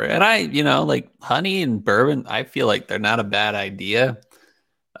flavor. And like honey and bourbon, I feel like they're not a bad idea.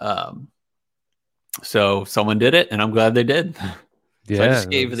 Um, so someone did it and I'm glad they did. So I yeah, just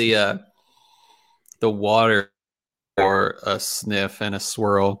no, gave this is the water for a sniff and a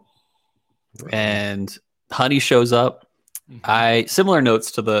swirl right. and honey shows up. Mhm. I similar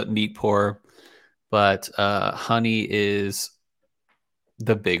notes to the neat pour, but honey is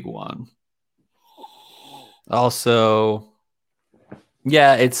the big one. Also,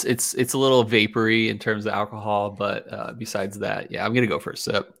 yeah, it's a little vapory in terms of alcohol, but besides that, yeah, I'm gonna go for a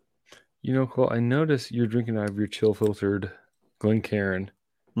sip. You know, Cole, I noticed you're drinking out of your chill filtered Glencairn. Is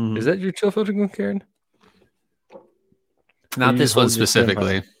Hmm. that your chill filtered Glencairn? Or are Not you just this one holding your stem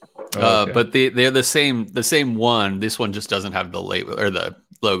high? specifically, Oh, okay. but they're the same one. This one just doesn't have the label or the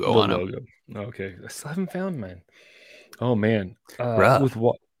logo The on it. logo. Okay. I still haven't found mine. Oh man. With Rough.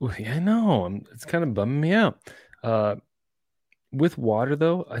 what? Yeah, I know. It's kind of bumming me out. Uh, with water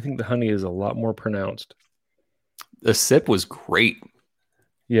though, I think the honey is a lot more pronounced. The sip was great.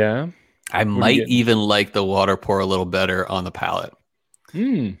 Yeah. I What are you might getting? even like the water pour a little better on the palate.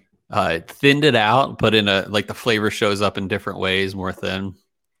 Hmm. It thinned it out, but in a like the flavor shows up in different ways, more thin.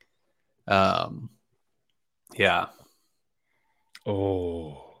 Um, yeah.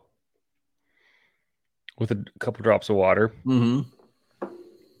 Oh. With a couple drops of water, Hmm.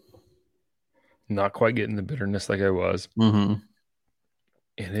 not quite getting the bitterness like I was. Hmm.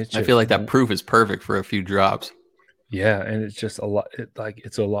 And it's I feel just like that proof is perfect for a few drops. yeah, and it's just a lot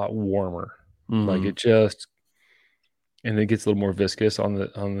it's a lot warmer. Like Hmm. it just and it gets a little more viscous on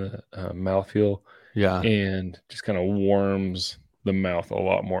the mouthfeel Yeah, and just kind of warms the mouth a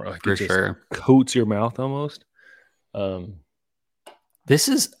lot more. Like it for just sure. coats your mouth almost. Um, This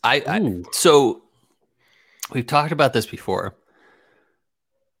is I ooh. so we've talked about this before.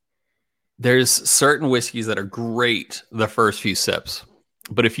 There's certain whiskeys that are great the first few sips.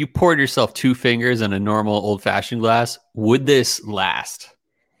 But if you poured yourself two fingers in a normal old fashioned glass, would this last?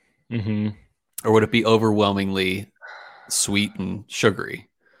 Hmm. Or would it be overwhelmingly sweet and sugary?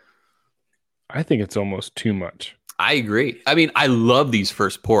 I think it's almost too much. I agree. I mean, I love these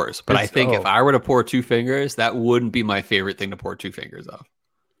first pours, but I It's think if I were to pour two fingers, that wouldn't be my favorite thing to pour two fingers of.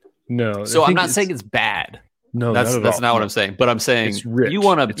 no, I So I'm think not it's saying it's bad. no, not That's at that's all. not what No, I'm saying. But I'm saying it's rich. It's you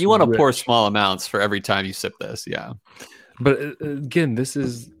want to pour rich. small amounts for every time you sip this. Yeah. But again, this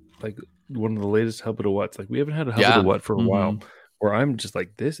is like one of the latest Hubba to What's. Like we haven't had a Hubba to Yeah. What for a while, Hmm. where I'm just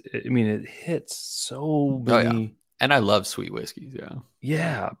like this. I mean, it hits so Oh yeah. many. And I love sweet whiskeys. Yeah.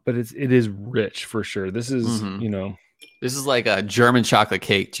 Yeah, but it is rich for sure. This is Hmm. This is like a German chocolate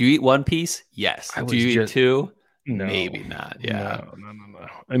cake. Do you eat one piece? Yes. I Do was you eat just two? no, Maybe not. Yeah. no.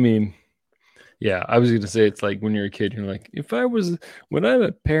 I mean, yeah, I was gonna say it's like when you're a kid, you're like, if I was when I'm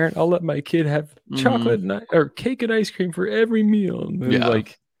a parent, I'll let my kid have Hmm. chocolate or cake and ice cream for every meal. And then Yeah.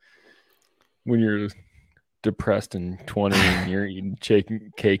 like when you're depressed and 20 and you're eating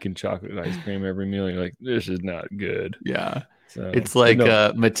cake and chocolate and ice cream every meal, you're like, this is not good. Yeah. So It's like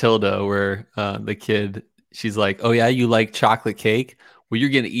no, Matilda, where the kid, she's like, "Oh yeah, you like chocolate cake? Well, you're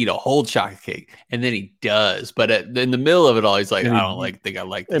gonna eat a whole chocolate cake," and then he does. But in the middle of it all, he's like, and "I don't think I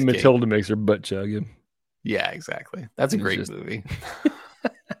like this and cake." Matilda makes her butt chug him. Yeah, exactly. That's a And it's great just movie.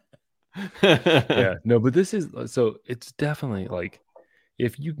 yeah, no, but this is so it's definitely like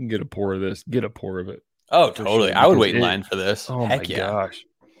if you can get a pour of this, get a pour of it Oh, for totally. sure I would because wait in it. line for this. Oh my Heck yeah. gosh.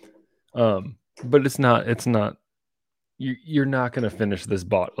 But it's not you're not going to finish this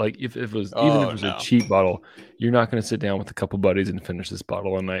bottle. Like if it was even if Oh it was a no. cheap bottle, you're not going to sit down with a couple buddies and finish this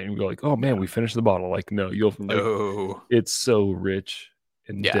bottle one night and go like, "Oh man, we finished the bottle." Like no, you'll like No. it's so rich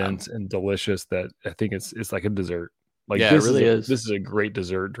and Yeah. dense and delicious that I think it's like a dessert. Like Yeah, it really is. this is a great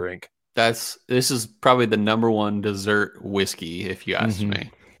dessert drink. This is probably the number one dessert whiskey, if you ask Mhm.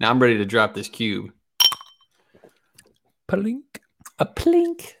 me. Now I'm ready to drop this cube. Plink. A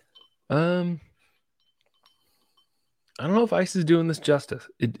plink. I don't know if ice is doing this justice.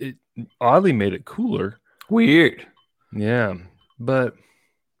 It oddly made it cooler. Weird. Yeah, but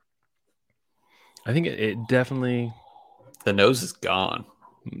I think it definitely The nose is gone.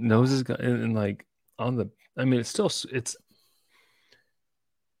 nose is and like on the. I mean, it's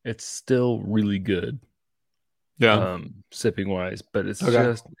still really good. Sipping wise, but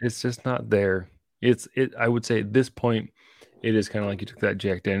Okay. it's just not there. I would say at this point, it is kind of like you took that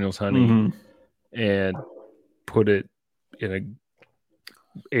Jack Daniel's honey Mhm. and put it in a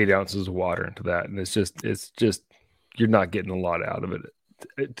 8 ounces of water into that, and it's just you're not getting a lot out of it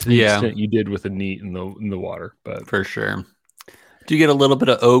to the Yeah, extent you did with the neat in the water. But for sure. Do you get a little bit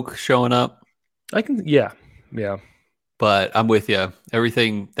of oak showing up? I can, yeah. But I'm with you.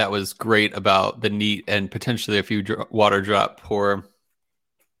 Everything that was great about the neat and potentially a few water drop pour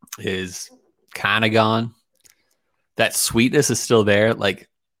is kind of gone. That sweetness is still there. Like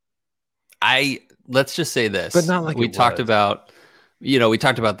let's just say this. But not like we it talked was. about, we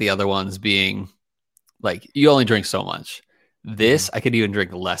talked about the other ones being like you only drink so much. This I could even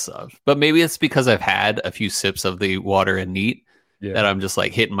drink less of. But maybe it's because I've had a few sips of the water and neat that I'm just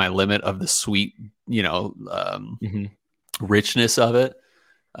like hitting my limit of the sweet, richness of it.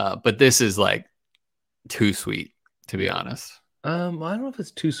 But this is like too sweet, to be honest. I don't know if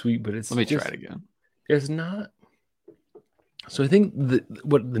it's too sweet, but Let me try it again. It's not. So I think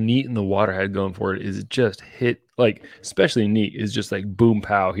what the neat and the water had going for it is it just hit like, especially neat is just like boom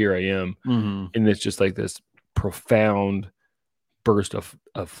pow, here I am, and it's just like this profound burst of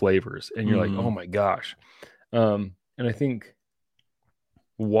flavors, and you're like, oh my gosh. And I think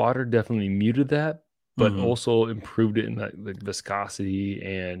water definitely muted that, but also improved it in that like viscosity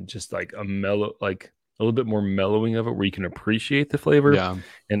and just like a mellow, like a little bit more mellowing of it where you can appreciate the flavor. Yeah.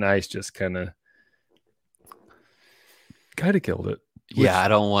 And ice just kind of killed it. Yeah, I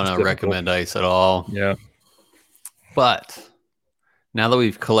don't want to recommend ice at all. Yeah. But now that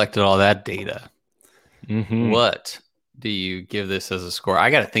we've collected all that data, what do you give this as a score? I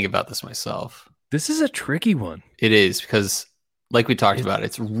got to think about this myself. This is a tricky one. It is because, like we talked about,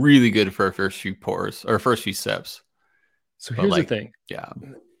 it's really good for our first few pours or first few sips. So here's the thing. Yeah.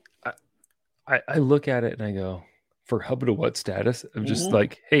 I look at it and I go, for Hubba to What status, I'm just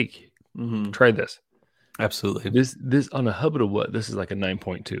like, hey, try this. Absolutely. This on a Hubba to What, this is like a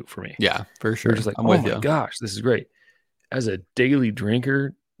 9.2 for me. Yeah, for sure. You're just like, oh my gosh, this is great. As a daily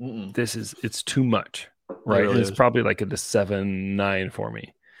drinker, it's too much, right? Really, it's probably like a 7.9 for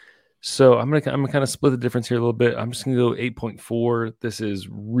me. So I'm gonna kind of split the difference here a little bit. I'm just gonna go 8.4. This is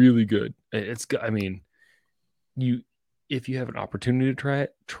really good. I mean, if you have an opportunity to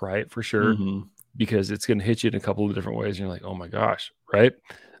try it for sure, because it's gonna hit you in a couple of different ways. And you're like, oh my gosh, right?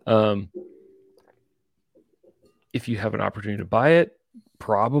 If you have an opportunity to buy it,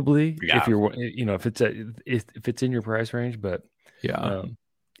 probably if you're, if it's in your price range, but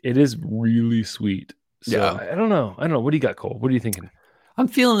it is really sweet. So I don't know. What do you got, Cole? What are you thinking? I'm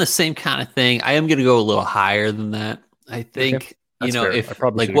feeling the same kind of thing. I am going to go a little higher than that. I think, fair. if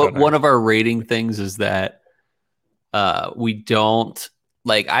like one of our rating things is that we don't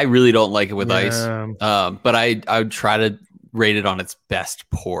like, I really don't like it with ice. But I would try to rate it on its best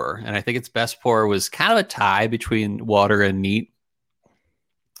pour. And I think its best pour was kind of a tie between water and neat.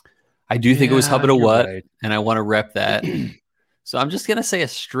 I do think it was Hubba to What, right. And I want to rep that. So I'm just going to say a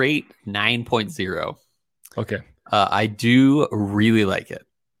straight 9.0. Okay. I do really like it.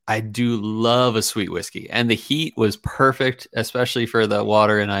 I do love a sweet whiskey, and the heat was perfect, especially for the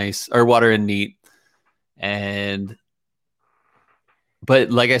water and ice or water and neat.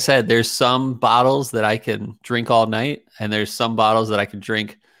 But like I said, there's some bottles that I can drink all night, and there's some bottles that I can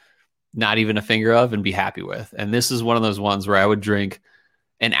drink not even a finger of and be happy with. And this is one of those ones where I would drink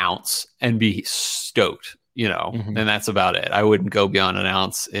an ounce and be stoked. Mhm. and that's about it. I wouldn't go beyond an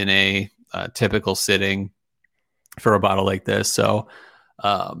ounce in a typical sitting for a bottle like this. So,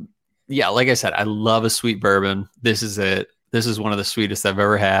 yeah, like I said, I love a sweet bourbon. This is it. This is one of the sweetest I've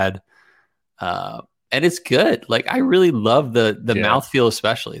ever had. And it's good. Like, I really love the Yeah. mouthfeel,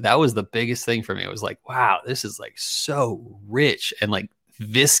 especially. That was the biggest thing for me. It was like, wow, this is like so rich and like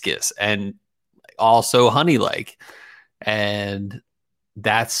viscous and also honey-like. And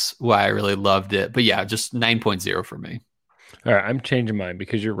that's why I really loved it. But yeah, just 9.0 for me. All right, I'm changing mine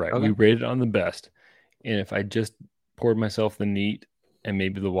because you're right. Okay. We rated on the best, and if I just poured myself the neat and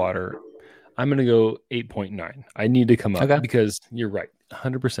maybe the water, I'm gonna go 8.9. I need to come up Okay. because you're right,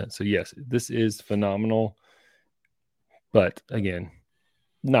 100%. So yes, this is phenomenal. But again,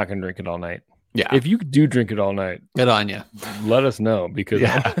 not gonna drink it all night. Yeah. If you do drink it all night, Good on you. let us know because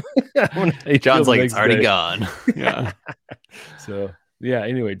Yeah. I wanna how you feel John's the like, it's next already day. gone. Yeah. So yeah.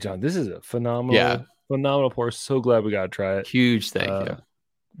 Anyway, John, this is a phenomenal, Yeah. phenomenal pour. So glad we got to try it. Huge thank you.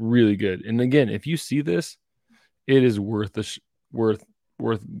 Really good. And again, if you see this, it is worth the worth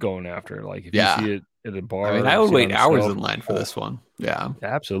going after. Like if Yeah. you see it at a bar, I mean, I would see it wait on the hours shelf, in line for this one. Yeah.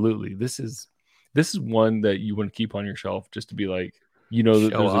 absolutely. This is one that you want to keep on your shelf just to be like, that Show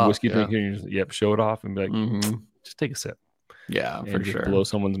there's a off, whiskey yeah. drinker. And you just, yep, show it off and be like, Mhm. just take a sip. Yeah, And for just sure. blow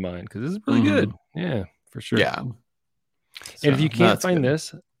someone's mind because this is really good. Yeah, for sure. Yeah. And if So, you can't that's find good.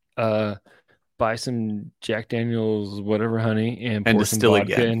 this, buy some Jack Daniels whatever honey and And pour some distill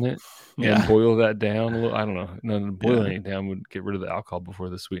vodka again. in it and Yeah. boil that down a little. I don't know. No, boiling Yeah. it down would get rid of the alcohol before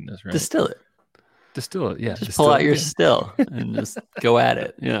the sweetness, right? Distill it. Distill it, yeah. Just distill pull out it your again. still and just go at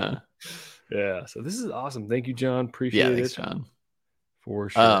it. Yeah. Yeah. So this is awesome. Thank you, John. Yeah, Appreciate thanks, it John. for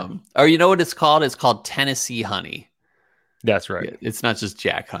sure. Or you know what it's called? It's called Tennessee honey. That's right. Yeah, it's not just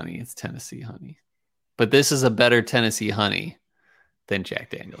Jack honey, it's Tennessee honey. But this is a better Tennessee honey than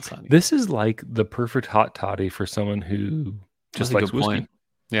Jack Daniels honey. This is like the perfect hot toddy for someone who just That's a likes good whiskey, point.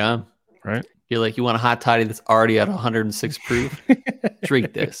 Yeah. right? You're like, you want a hot toddy that's already at 106 proof?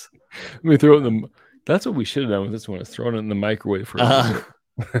 Drink this. Let me throw it in the. That's what we should have done with this one. Is thrown it in the microwave for a little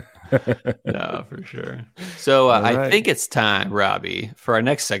bit. No, for sure. So All I right. think it's time, Robbie, for our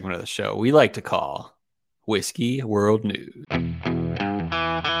next segment of the show. We like to call Whiskey World News.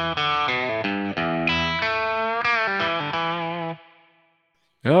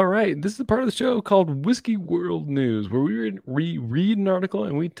 All right. This is the part of the show called Whiskey World News, where we read an article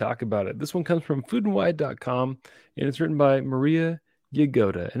and we talk about it. This one comes from foodandwine.com and it's written by Maria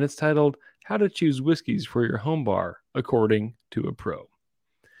Yagoda and it's titled How to Choose Whiskeys for Your Home Bar, According to a Pro.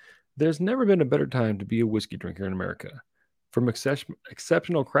 There's never been a better time to be a whiskey drinker in America. From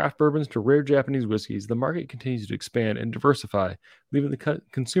exceptional craft bourbons to rare Japanese whiskeys, the market continues to expand and diversify, leaving the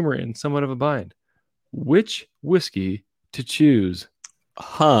consumer in somewhat of a bind. Which whiskey to choose?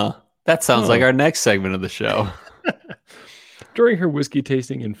 Huh. That sounds like our next segment of the show. During her whiskey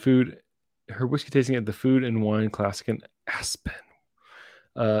tasting at the Food and Wine Classic in Aspen,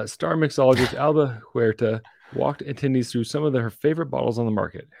 star mixologist Alba Huerta walked attendees through some of her favorite bottles on the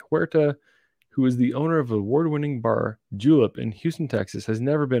market. Huerta, who is the owner of award-winning bar Julep in Houston, Texas, has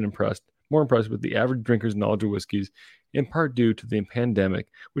never been more impressed with the average drinker's knowledge of whiskeys, in part due to the pandemic,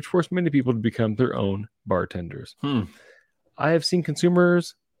 which forced many people to become their own bartenders. I have seen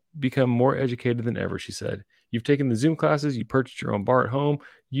consumers become more educated than ever, she said. You've taken the Zoom classes, you purchased your own bar at home,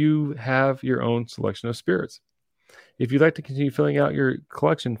 you have your own selection of spirits. If you'd like to continue filling out your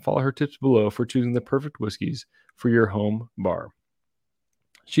collection, follow her tips below for choosing the perfect whiskeys for your home bar.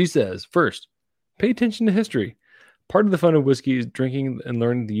 She says, first, pay attention to history. Part of the fun of whiskey is drinking and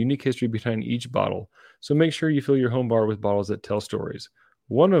learning the unique history behind each bottle, so make sure you fill your home bar with bottles that tell stories.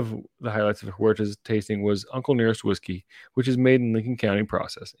 One of the highlights of Huerta's tasting was Uncle Nearest Whiskey, which is made in Lincoln County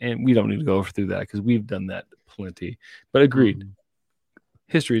process. And we don't need to go through that because we've done that plenty. But agreed,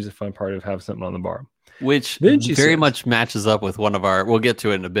 history is a fun part of having something on the bar. Which Then she very says- much matches up with one of our, we'll get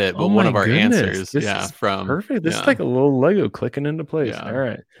to it in a bit, but Oh one my of our goodness. answers. This Yeah. is From Perfect. This yeah. is like a little Lego clicking into place. Yeah. All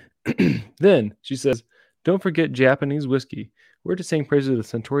right. Then she says, don't forget Japanese whiskey. Huerta sang praises of the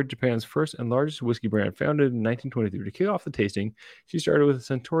Suntory, Japan's first and largest whiskey brand, founded in 1923. To kick off the tasting, she started with a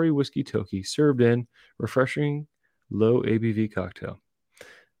Suntory whiskey toki, served in refreshing low ABV cocktail.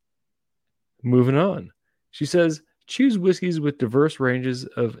 Moving on. She says, choose whiskeys with diverse ranges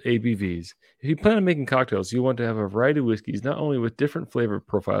of ABVs. If you plan on making cocktails, you want to have a variety of whiskeys, not only with different flavor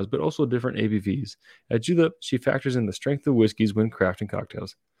profiles, but also different ABVs. At Julep, she factors in the strength of whiskeys when crafting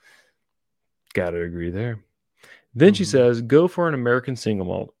cocktails. Gotta agree there. Then she says, go for an American single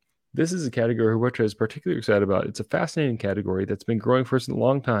malt. This is a category Huerta is particularly excited about. It's a fascinating category that's been growing for a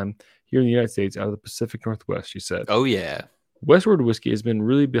long time here in the United States out of the Pacific Northwest, she said. Oh, yeah. Westward Whiskey has been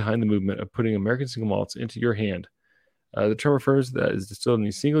really behind the movement of putting American single malts into your hand. The term refers to that is distilled in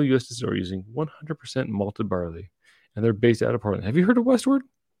a single U.S. distillery using 100% malted barley, and they're based out of Portland. Have you heard of Westward?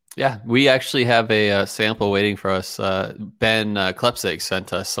 Yeah, we actually have a sample waiting for us. Ben Klepsig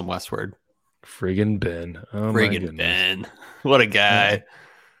sent us some Westward. Friggin' Ben. Oh my goodness. Ben. What a guy.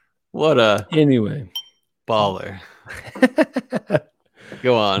 What a baller.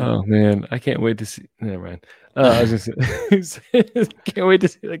 Go on. Oh man, I can't wait to see. Never mind. I was gonna say, can't wait to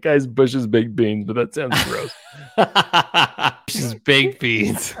see that guy's Bush's baked beans, but that sounds gross. Bush's baked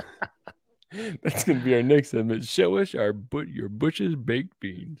beans. That's gonna be our next segment. Show us your Bush's baked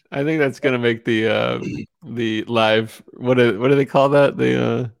beans. I think that's gonna make the live. What do they call that?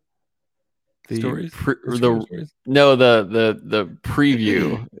 The stories. Stories? No, the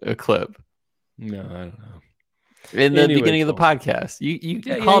preview clip. No, I don't know. In the beginning of the podcast, you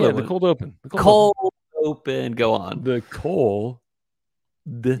called it the cold open. Cold open. Go on. The coal.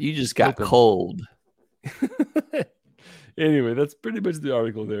 You just got cold. Anyway, that's pretty much the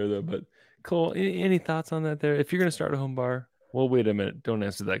article there, though. But Cole, any thoughts on that there? If you're going to start a home bar, well, wait a minute. Don't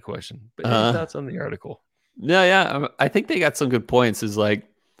answer that question. But any thoughts on the article? No, yeah. I think they got some good points. Is like,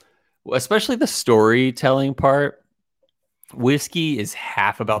 especially the storytelling part. Whiskey is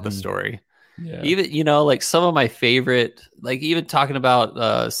half about the story. Yeah. Even, like some of my favorite, like even talking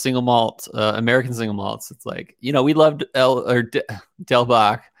about single malt, American single malts. It's like, we loved Del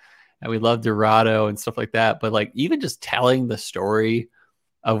Bach and we loved Dorado and stuff like that. But like even just telling the story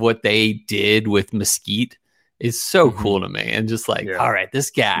of what they did with Mesquite is so cool to me. And just like, all right,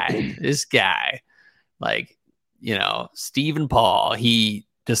 this guy, like, Stephen Paul, he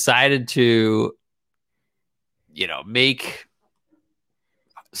decided to, make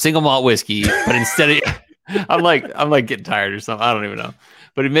single malt whiskey, but instead of, I'm like getting tired or something. I don't even know.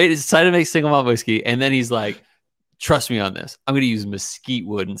 But he decided to make single malt whiskey. And then he's like, trust me on this. I'm going to use mesquite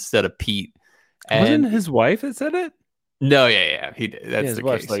wood instead of peat. And wasn't his wife that said it? No, yeah. He did. That's the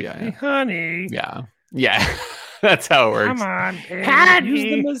case. Like, hey, honey. Yeah. That's how it works. Come on, honey.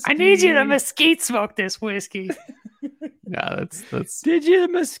 I need you to mesquite smoke this whiskey. Yeah, that's. Did you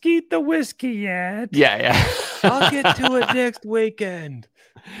mesquite the whiskey yet? Yeah. I'll get to it next weekend.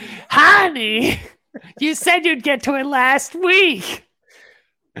 Honey, you said you'd get to it last week.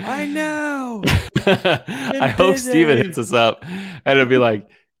 I know. I hope Steven hits us up and it'll be like,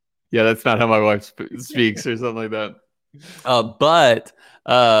 yeah, that's not how my wife speaks or something like that. But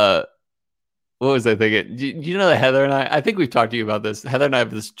what was I thinking? Do you know that Heather and I think we've talked to you about this. Heather and I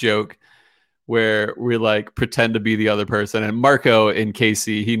have this joke where we like pretend to be the other person. And Marco in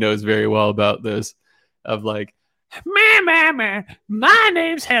KC, he knows very well about this of like, man, my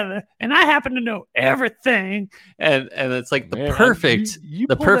name's Heather and I happen to know everything. And it's like the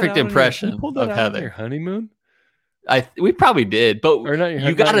perfect impression of Heather. Your honeymoon? We probably did, but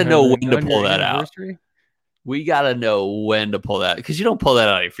you got to know when to pull that out. We got to know when to pull that because you don't pull that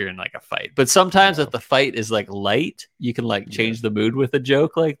out if you're in like a fight. But sometimes if the fight is like light, you can like change the mood with a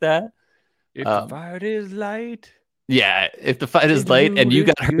joke like that. If the fight is light. Yeah, if the fight is light and you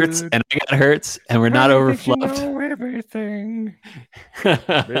got hurts and I got hurts and we're not overfluffed. You know everything.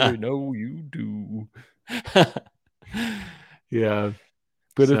 Baby, no, you do. Yeah.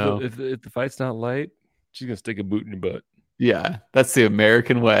 But if the fight's not light, she's going to stick a boot in your butt. Yeah, that's the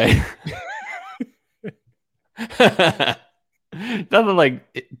American way. nothing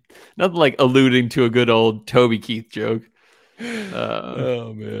like alluding to a good old Toby Keith joke.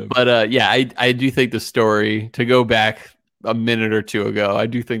 Oh man! But I do think the story, to go back a minute or two ago, I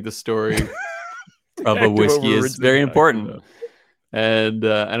do think the story of a whiskey is very important, and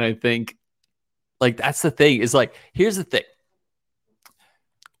I think like that's the thing is like here's the thing.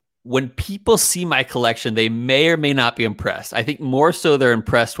 When people see my collection, they may or may not be impressed. I think more so they're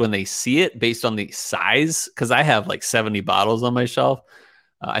impressed when they see it based on the size, because I have like 70 bottles on my shelf.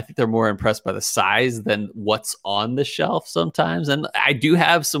 I think they're more impressed by the size than what's on the shelf sometimes. And I do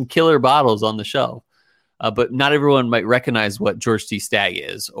have some killer bottles on the shelf, but not everyone might recognize what George T. Stagg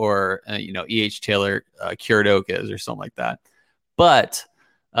is or, E.H. Taylor Cured Oak is or something like that. But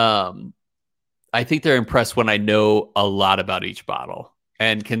I think they're impressed when I know a lot about each bottle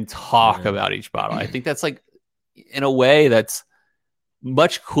and can talk about each bottle. I think that's like, in a way, that's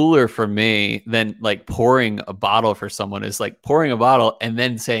much cooler for me than like pouring a bottle for someone is like pouring a bottle and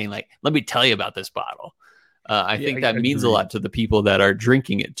then saying like, let me tell you about this bottle. I think that means a lot to the people that are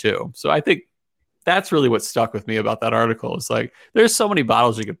drinking it too. So I think that's really what stuck with me about that article. It's like, there's so many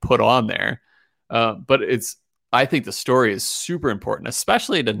bottles you could put on there. But I think the story is super important,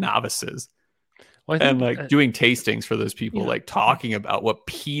 especially to novices. Well, and like doing tastings for those people, like talking about what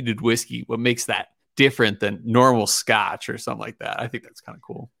peated whiskey, what makes that different than normal Scotch or something like that. I think that's kind of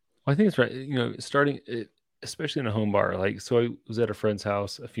cool. I think it's right. You know, starting it, especially in a home bar. Like, so I was at a friend's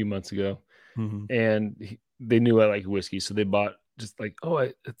house a few months ago, and they knew I like whiskey, so they bought just like, oh,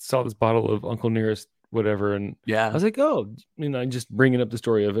 I saw this bottle of Uncle Nearest whatever, and I was like, oh, you know, just bringing up the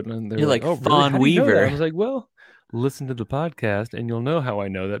story of it, and they're You're like, like, oh, Fawn really? How do you know that? Weaver. I was like, well, listen to the podcast, and you'll know how I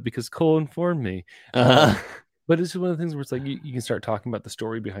know that because Cole informed me. But it's one of the things where it's like you can start talking about the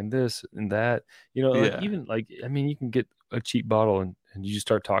story behind this and that, you know, like even like, I mean, you can get a cheap bottle and you just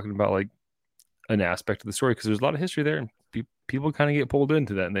start talking about like an aspect of the story because there's a lot of history there, and people kind of get pulled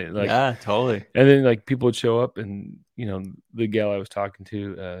into that, and they like, yeah, totally. And then like people would show up, and you know, the gal I was talking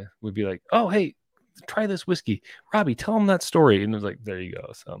to would be like, oh, hey, try this whiskey, Robbie, tell them that story, and it was like, there you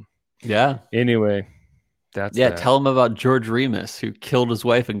go. So yeah, anyway, that's tell them about George Remus, who killed his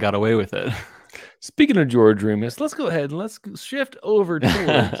wife and got away with it. Speaking of George Remus, let's go ahead and let's shift over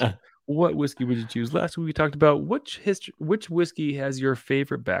towards what whiskey would you choose. Last week we talked about which whiskey has your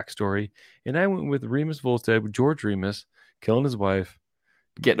favorite backstory, and I went with Remus Volstead, with George Remus killing his wife,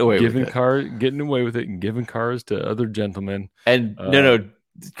 getting away with it, and giving cars to other gentlemen. And no,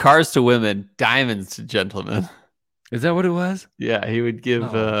 cars to women, diamonds to gentlemen. Is that what it was? Yeah, he would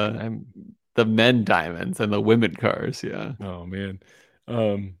give the men diamonds and the women cars. Yeah. Oh man.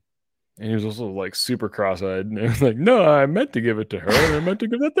 And he was also like super cross-eyed, and it was like, no, I meant to give it to her, and I meant to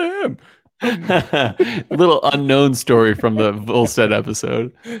give that to him. Little unknown story from the Volstead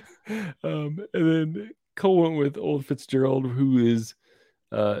episode. And then Cole went with Old Fitzgerald, who is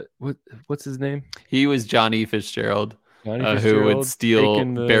what's his name? He was Johnny Fitzgerald, who would steal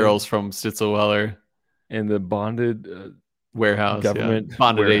barrels from Stitzelweller and the bonded warehouse government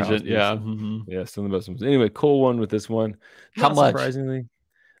bonded warehouse, agent. Yeah, yeah, some of the best ones. Anyway, Cole won with this one. How much? Surprisingly.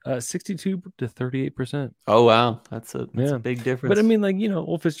 62 to 38%. Oh wow, that's a big difference. But I mean, like, you know,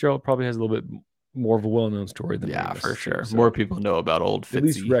 Old Fitzgerald probably has a little bit more of a well-known story than Remus, for sure. So more people know about Old Fitzy. At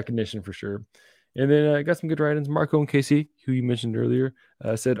least recognition for sure. And then I got some good write-ins. Marco and Casey, who you mentioned earlier,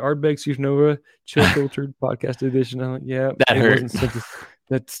 said Ardbeg Supernova Chill Filtered Podcast Edition. I'm like, yeah, that hurt.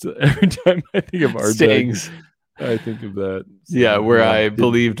 That's every time I think of Ardbeg, I think of that. So, yeah, where I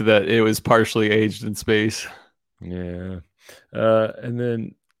believed that it was partially aged in space. Yeah. And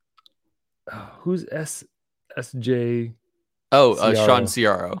then who's SJ? Sean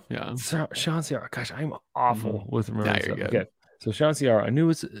Ciaro. Yeah, Sean Ciaro. Gosh, I'm awful with remembering stuff. Okay, so Sean Ciaro, I knew it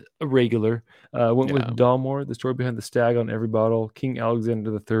was a regular. Went with Dalmore, the story behind the stag on every bottle, King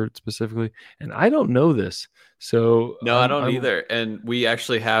Alexander III specifically, and I don't know this, so no, I don't either. And we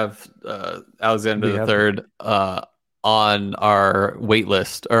actually have Alexander III on our wait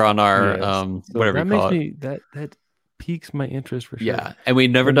list or on our whatever you call it. That piques my interest for sure. Yeah, and we've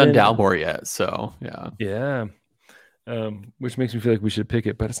never done Dalmore yet, so yeah. Which makes me feel like we should pick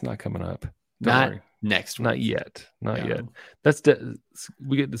it, but it's not coming up. Not next week. Not yet. That's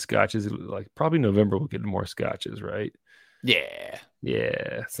we get the scotches like probably November. We'll get more scotches, right?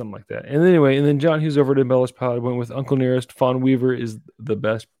 Yeah, something like that. And anyway, and then John, who's over at Embellish Pod, went with Uncle Nearest. Fawn Weaver is the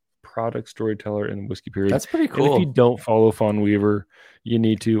best product storyteller in the whiskey period. That's pretty cool. And if you don't follow Fawn Weaver, you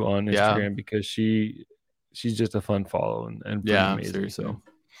need to on Instagram because she's just a fun follow and pretty amazing. Seriously. So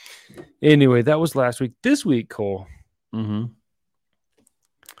anyway, that was last week. This week, Cole.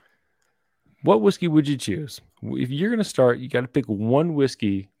 What whiskey would you choose? If you're going to start, you got to pick one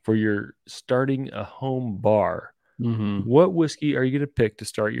whiskey for your starting a home bar. What whiskey are you going to pick to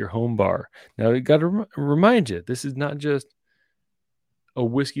start your home bar? Now, I got to remind you, this is not just a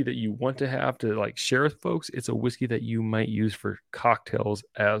whiskey that you want to have to like share with folks. It's a whiskey that you might use for cocktails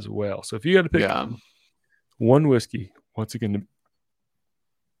as well. So if you got to pick one whiskey, what's it going to be?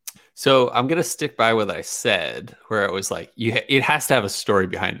 So I'm going to stick by what I said, where it was like, it has to have a story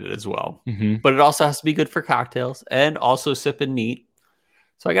behind it as well, but it also has to be good for cocktails and also sipping neat.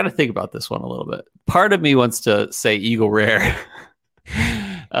 So I got to think about this one a little bit. Part of me wants to say Eagle Rare,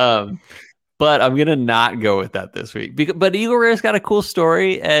 but I'm going to not go with that this week. But Eagle Rare's got a cool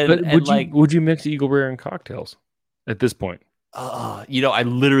story. Would you mix Eagle Rare in cocktails at this point? I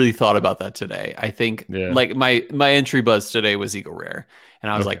literally thought about that today. I think like my entry buzz today was Eagle Rare.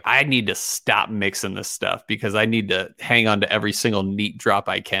 And I was like, I need to stop mixing this stuff because I need to hang on to every single neat drop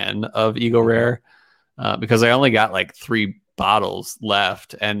I can of Eagle Rare because I only got like 3 bottles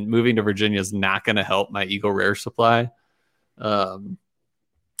left, and moving to Virginia is not going to help my Eagle Rare supply.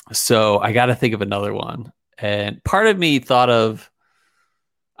 So I got to think of another one. And part of me thought of,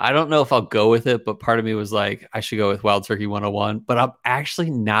 I don't know if I'll go with it, but part of me was like, I should go with Wild Turkey 101. But I'm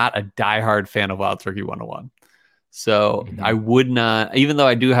actually not a diehard fan of Wild Turkey 101. So Mhm. I would not, even though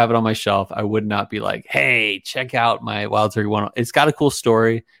I do have it on my shelf, I would not be like, hey, check out my Wild Turkey 101. It's got a cool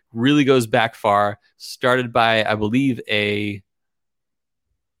story, really goes back far. Started by, I believe,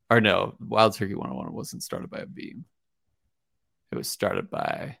 Wild Turkey 101 wasn't started by a beam. It was started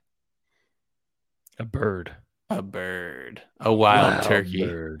by A bird. a bird, a wild turkey.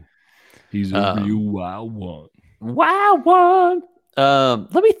 Bird. He's a Um, real wild one. Wild one.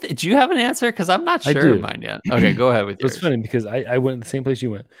 Let me. Do you have an answer? Because I'm not I sure do. of mine yet. Okay, go ahead with It's yours. funny because I went the same place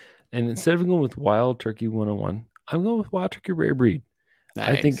you went. And instead of going with Wild Turkey 101, I'm going with Wild Turkey Rare Breed.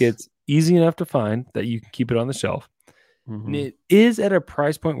 I think Nice. it's easy enough to find that you can keep it on the shelf. And Mhm. it is at a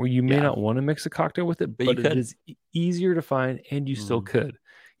price point where you may Yeah. not want to mix a cocktail with it, But but you it could. is easier to find and you still Mhm. could.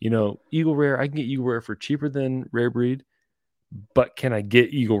 You know, Eagle Rare, I can get Eagle Rare for cheaper than Rare Breed, but can I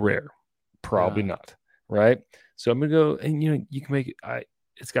get Eagle Rare? Probably Yeah. not. Right. So I'm gonna go and you can make it.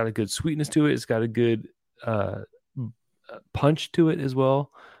 It's got a good sweetness to it. It's got a good punch to it as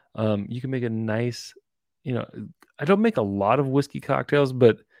well. You can make a nice, I don't make a lot of whiskey cocktails,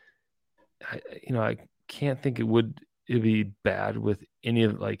 but I can't think it'd be bad with any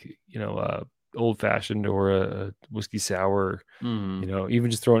of old fashioned or a whiskey sour. Mhm. Even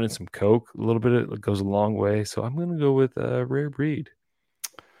just throwing in some Coke, a little bit, it goes a long way. So I'm gonna go with Rare Breed.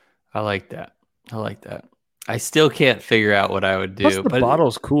 I like that. I still can't figure out what I would Plus, do, the but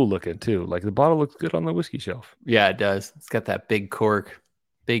bottle's cool looking too. Like the bottle looks good on the whiskey shelf. yeah, it does. It's got that big cork,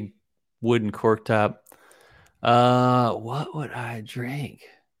 big wooden cork top. What would I drink?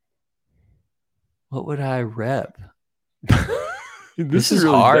 What would I rep? This is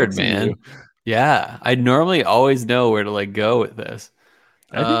really hard, vexing man. you. Yeah, I normally always know where to like go with this.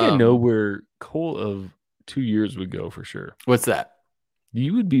 I think I know where Cole of 2 years would go for sure. What's that?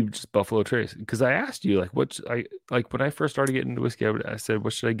 You would be just Buffalo Trace because I asked you like when I first started getting into whiskey, I said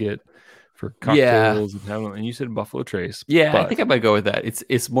what should I get for Yeah. cocktails and you said Buffalo Trace. Yeah, I but think I might go with that.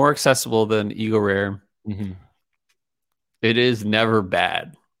 It's more accessible than Eagle Rare. Mhm. It is never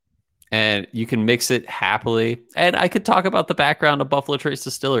bad. And you can mix it happily. And I could talk about the background of Buffalo Trace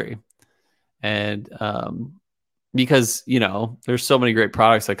Distillery. And because, there's so many great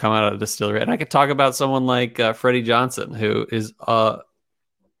products that come out of the distillery. And I could talk about someone like Freddie Johnson, who is a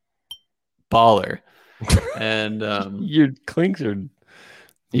baller. And Your clinks are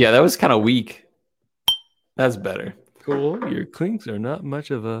yeah, that was kind of weak. That's better. cool. Your clinks are not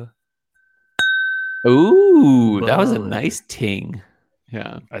much of a. Ooh, that was a Baller. nice ting.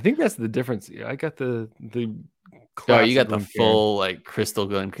 Yeah. I think that's the difference. I got the Oh, you got the Glencairn. full like crystal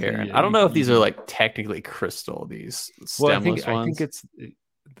Glencairn. Yeah, I don't know if you these do. are like technically crystal, these Well, stemless I ones. think it's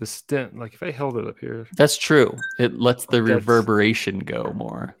the stent. Like if I held it up here. That's true. It lets the That's- reverberation go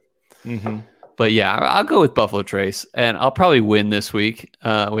more. Mm-hmm. But yeah, I'll go with Buffalo Trace, and I'll probably win this week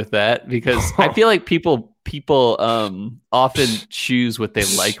with that because I feel like people often choose what they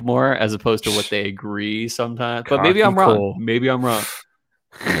like more as opposed to what they agree sometimes. But maybe I'm wrong. Cole. Maybe I'm wrong.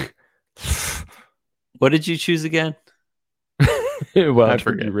 What did you choose again? Well, I I forget.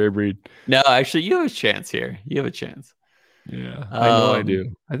 forget. Rare Breed. No, actually, you have a chance here. You have a chance. Yeah, I know I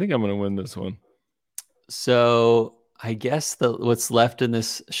do. I think I'm going to win this one. So I guess what's left in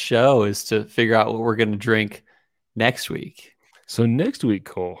this show is to figure out what we're going to drink next week. So next week,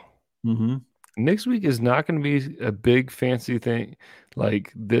 Cole. Mm-hmm. Next week is not going to be a big fancy thing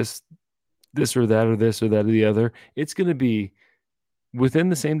like this or that or this or that or the other. It's going to be within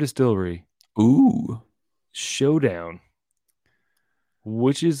the same distillery. Ooh. Showdown.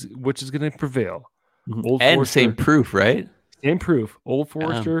 Which is going to prevail? Mm-hmm. Old and Forester, same proof, right? Same proof. Old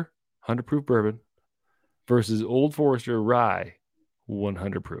Forester, 100 proof bourbon versus Old Forester rye,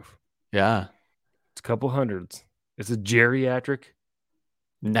 100 proof. Yeah. It's a couple hundreds. It's a geriatric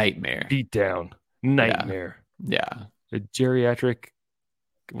nightmare. Beatdown. Nightmare. Yeah. A geriatric.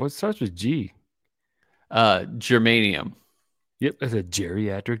 What starts with G? Germanium. Yep, it's a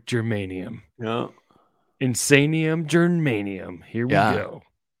geriatric germanium. Yeah. Insanium germanium. Here we Yeah. go.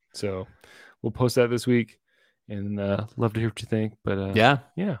 So we'll post that this week and love to hear what you think. But yeah,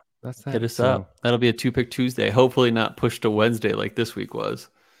 that's that. Hit us up. That'll be a 2-pick Tuesday. Hopefully not pushed to Wednesday like this week was.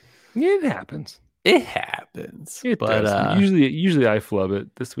 It happens. It happens. It does. Usually I flub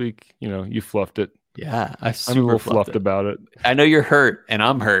it. This week, you fluffed it. Yeah, I'm a little fluffed about it. I know you're hurt and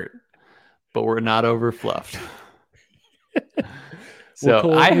I'm hurt, but we're not over fluffed. So Well,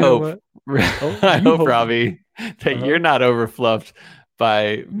 Cole, I hope, I hope, Robbie, that you're not over fluffed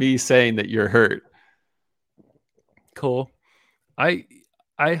by me saying that you're hurt. Cole, I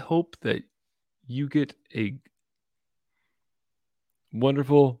hope that you get a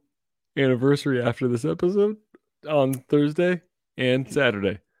wonderful anniversary after this episode on Thursday and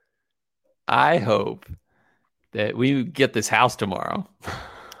Saturday. I hope that we get this house tomorrow.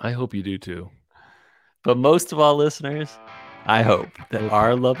 I hope you do too. But most of all, listeners, I hope that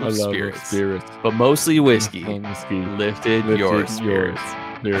our love of spirits, but mostly whiskey, lifted your spirits.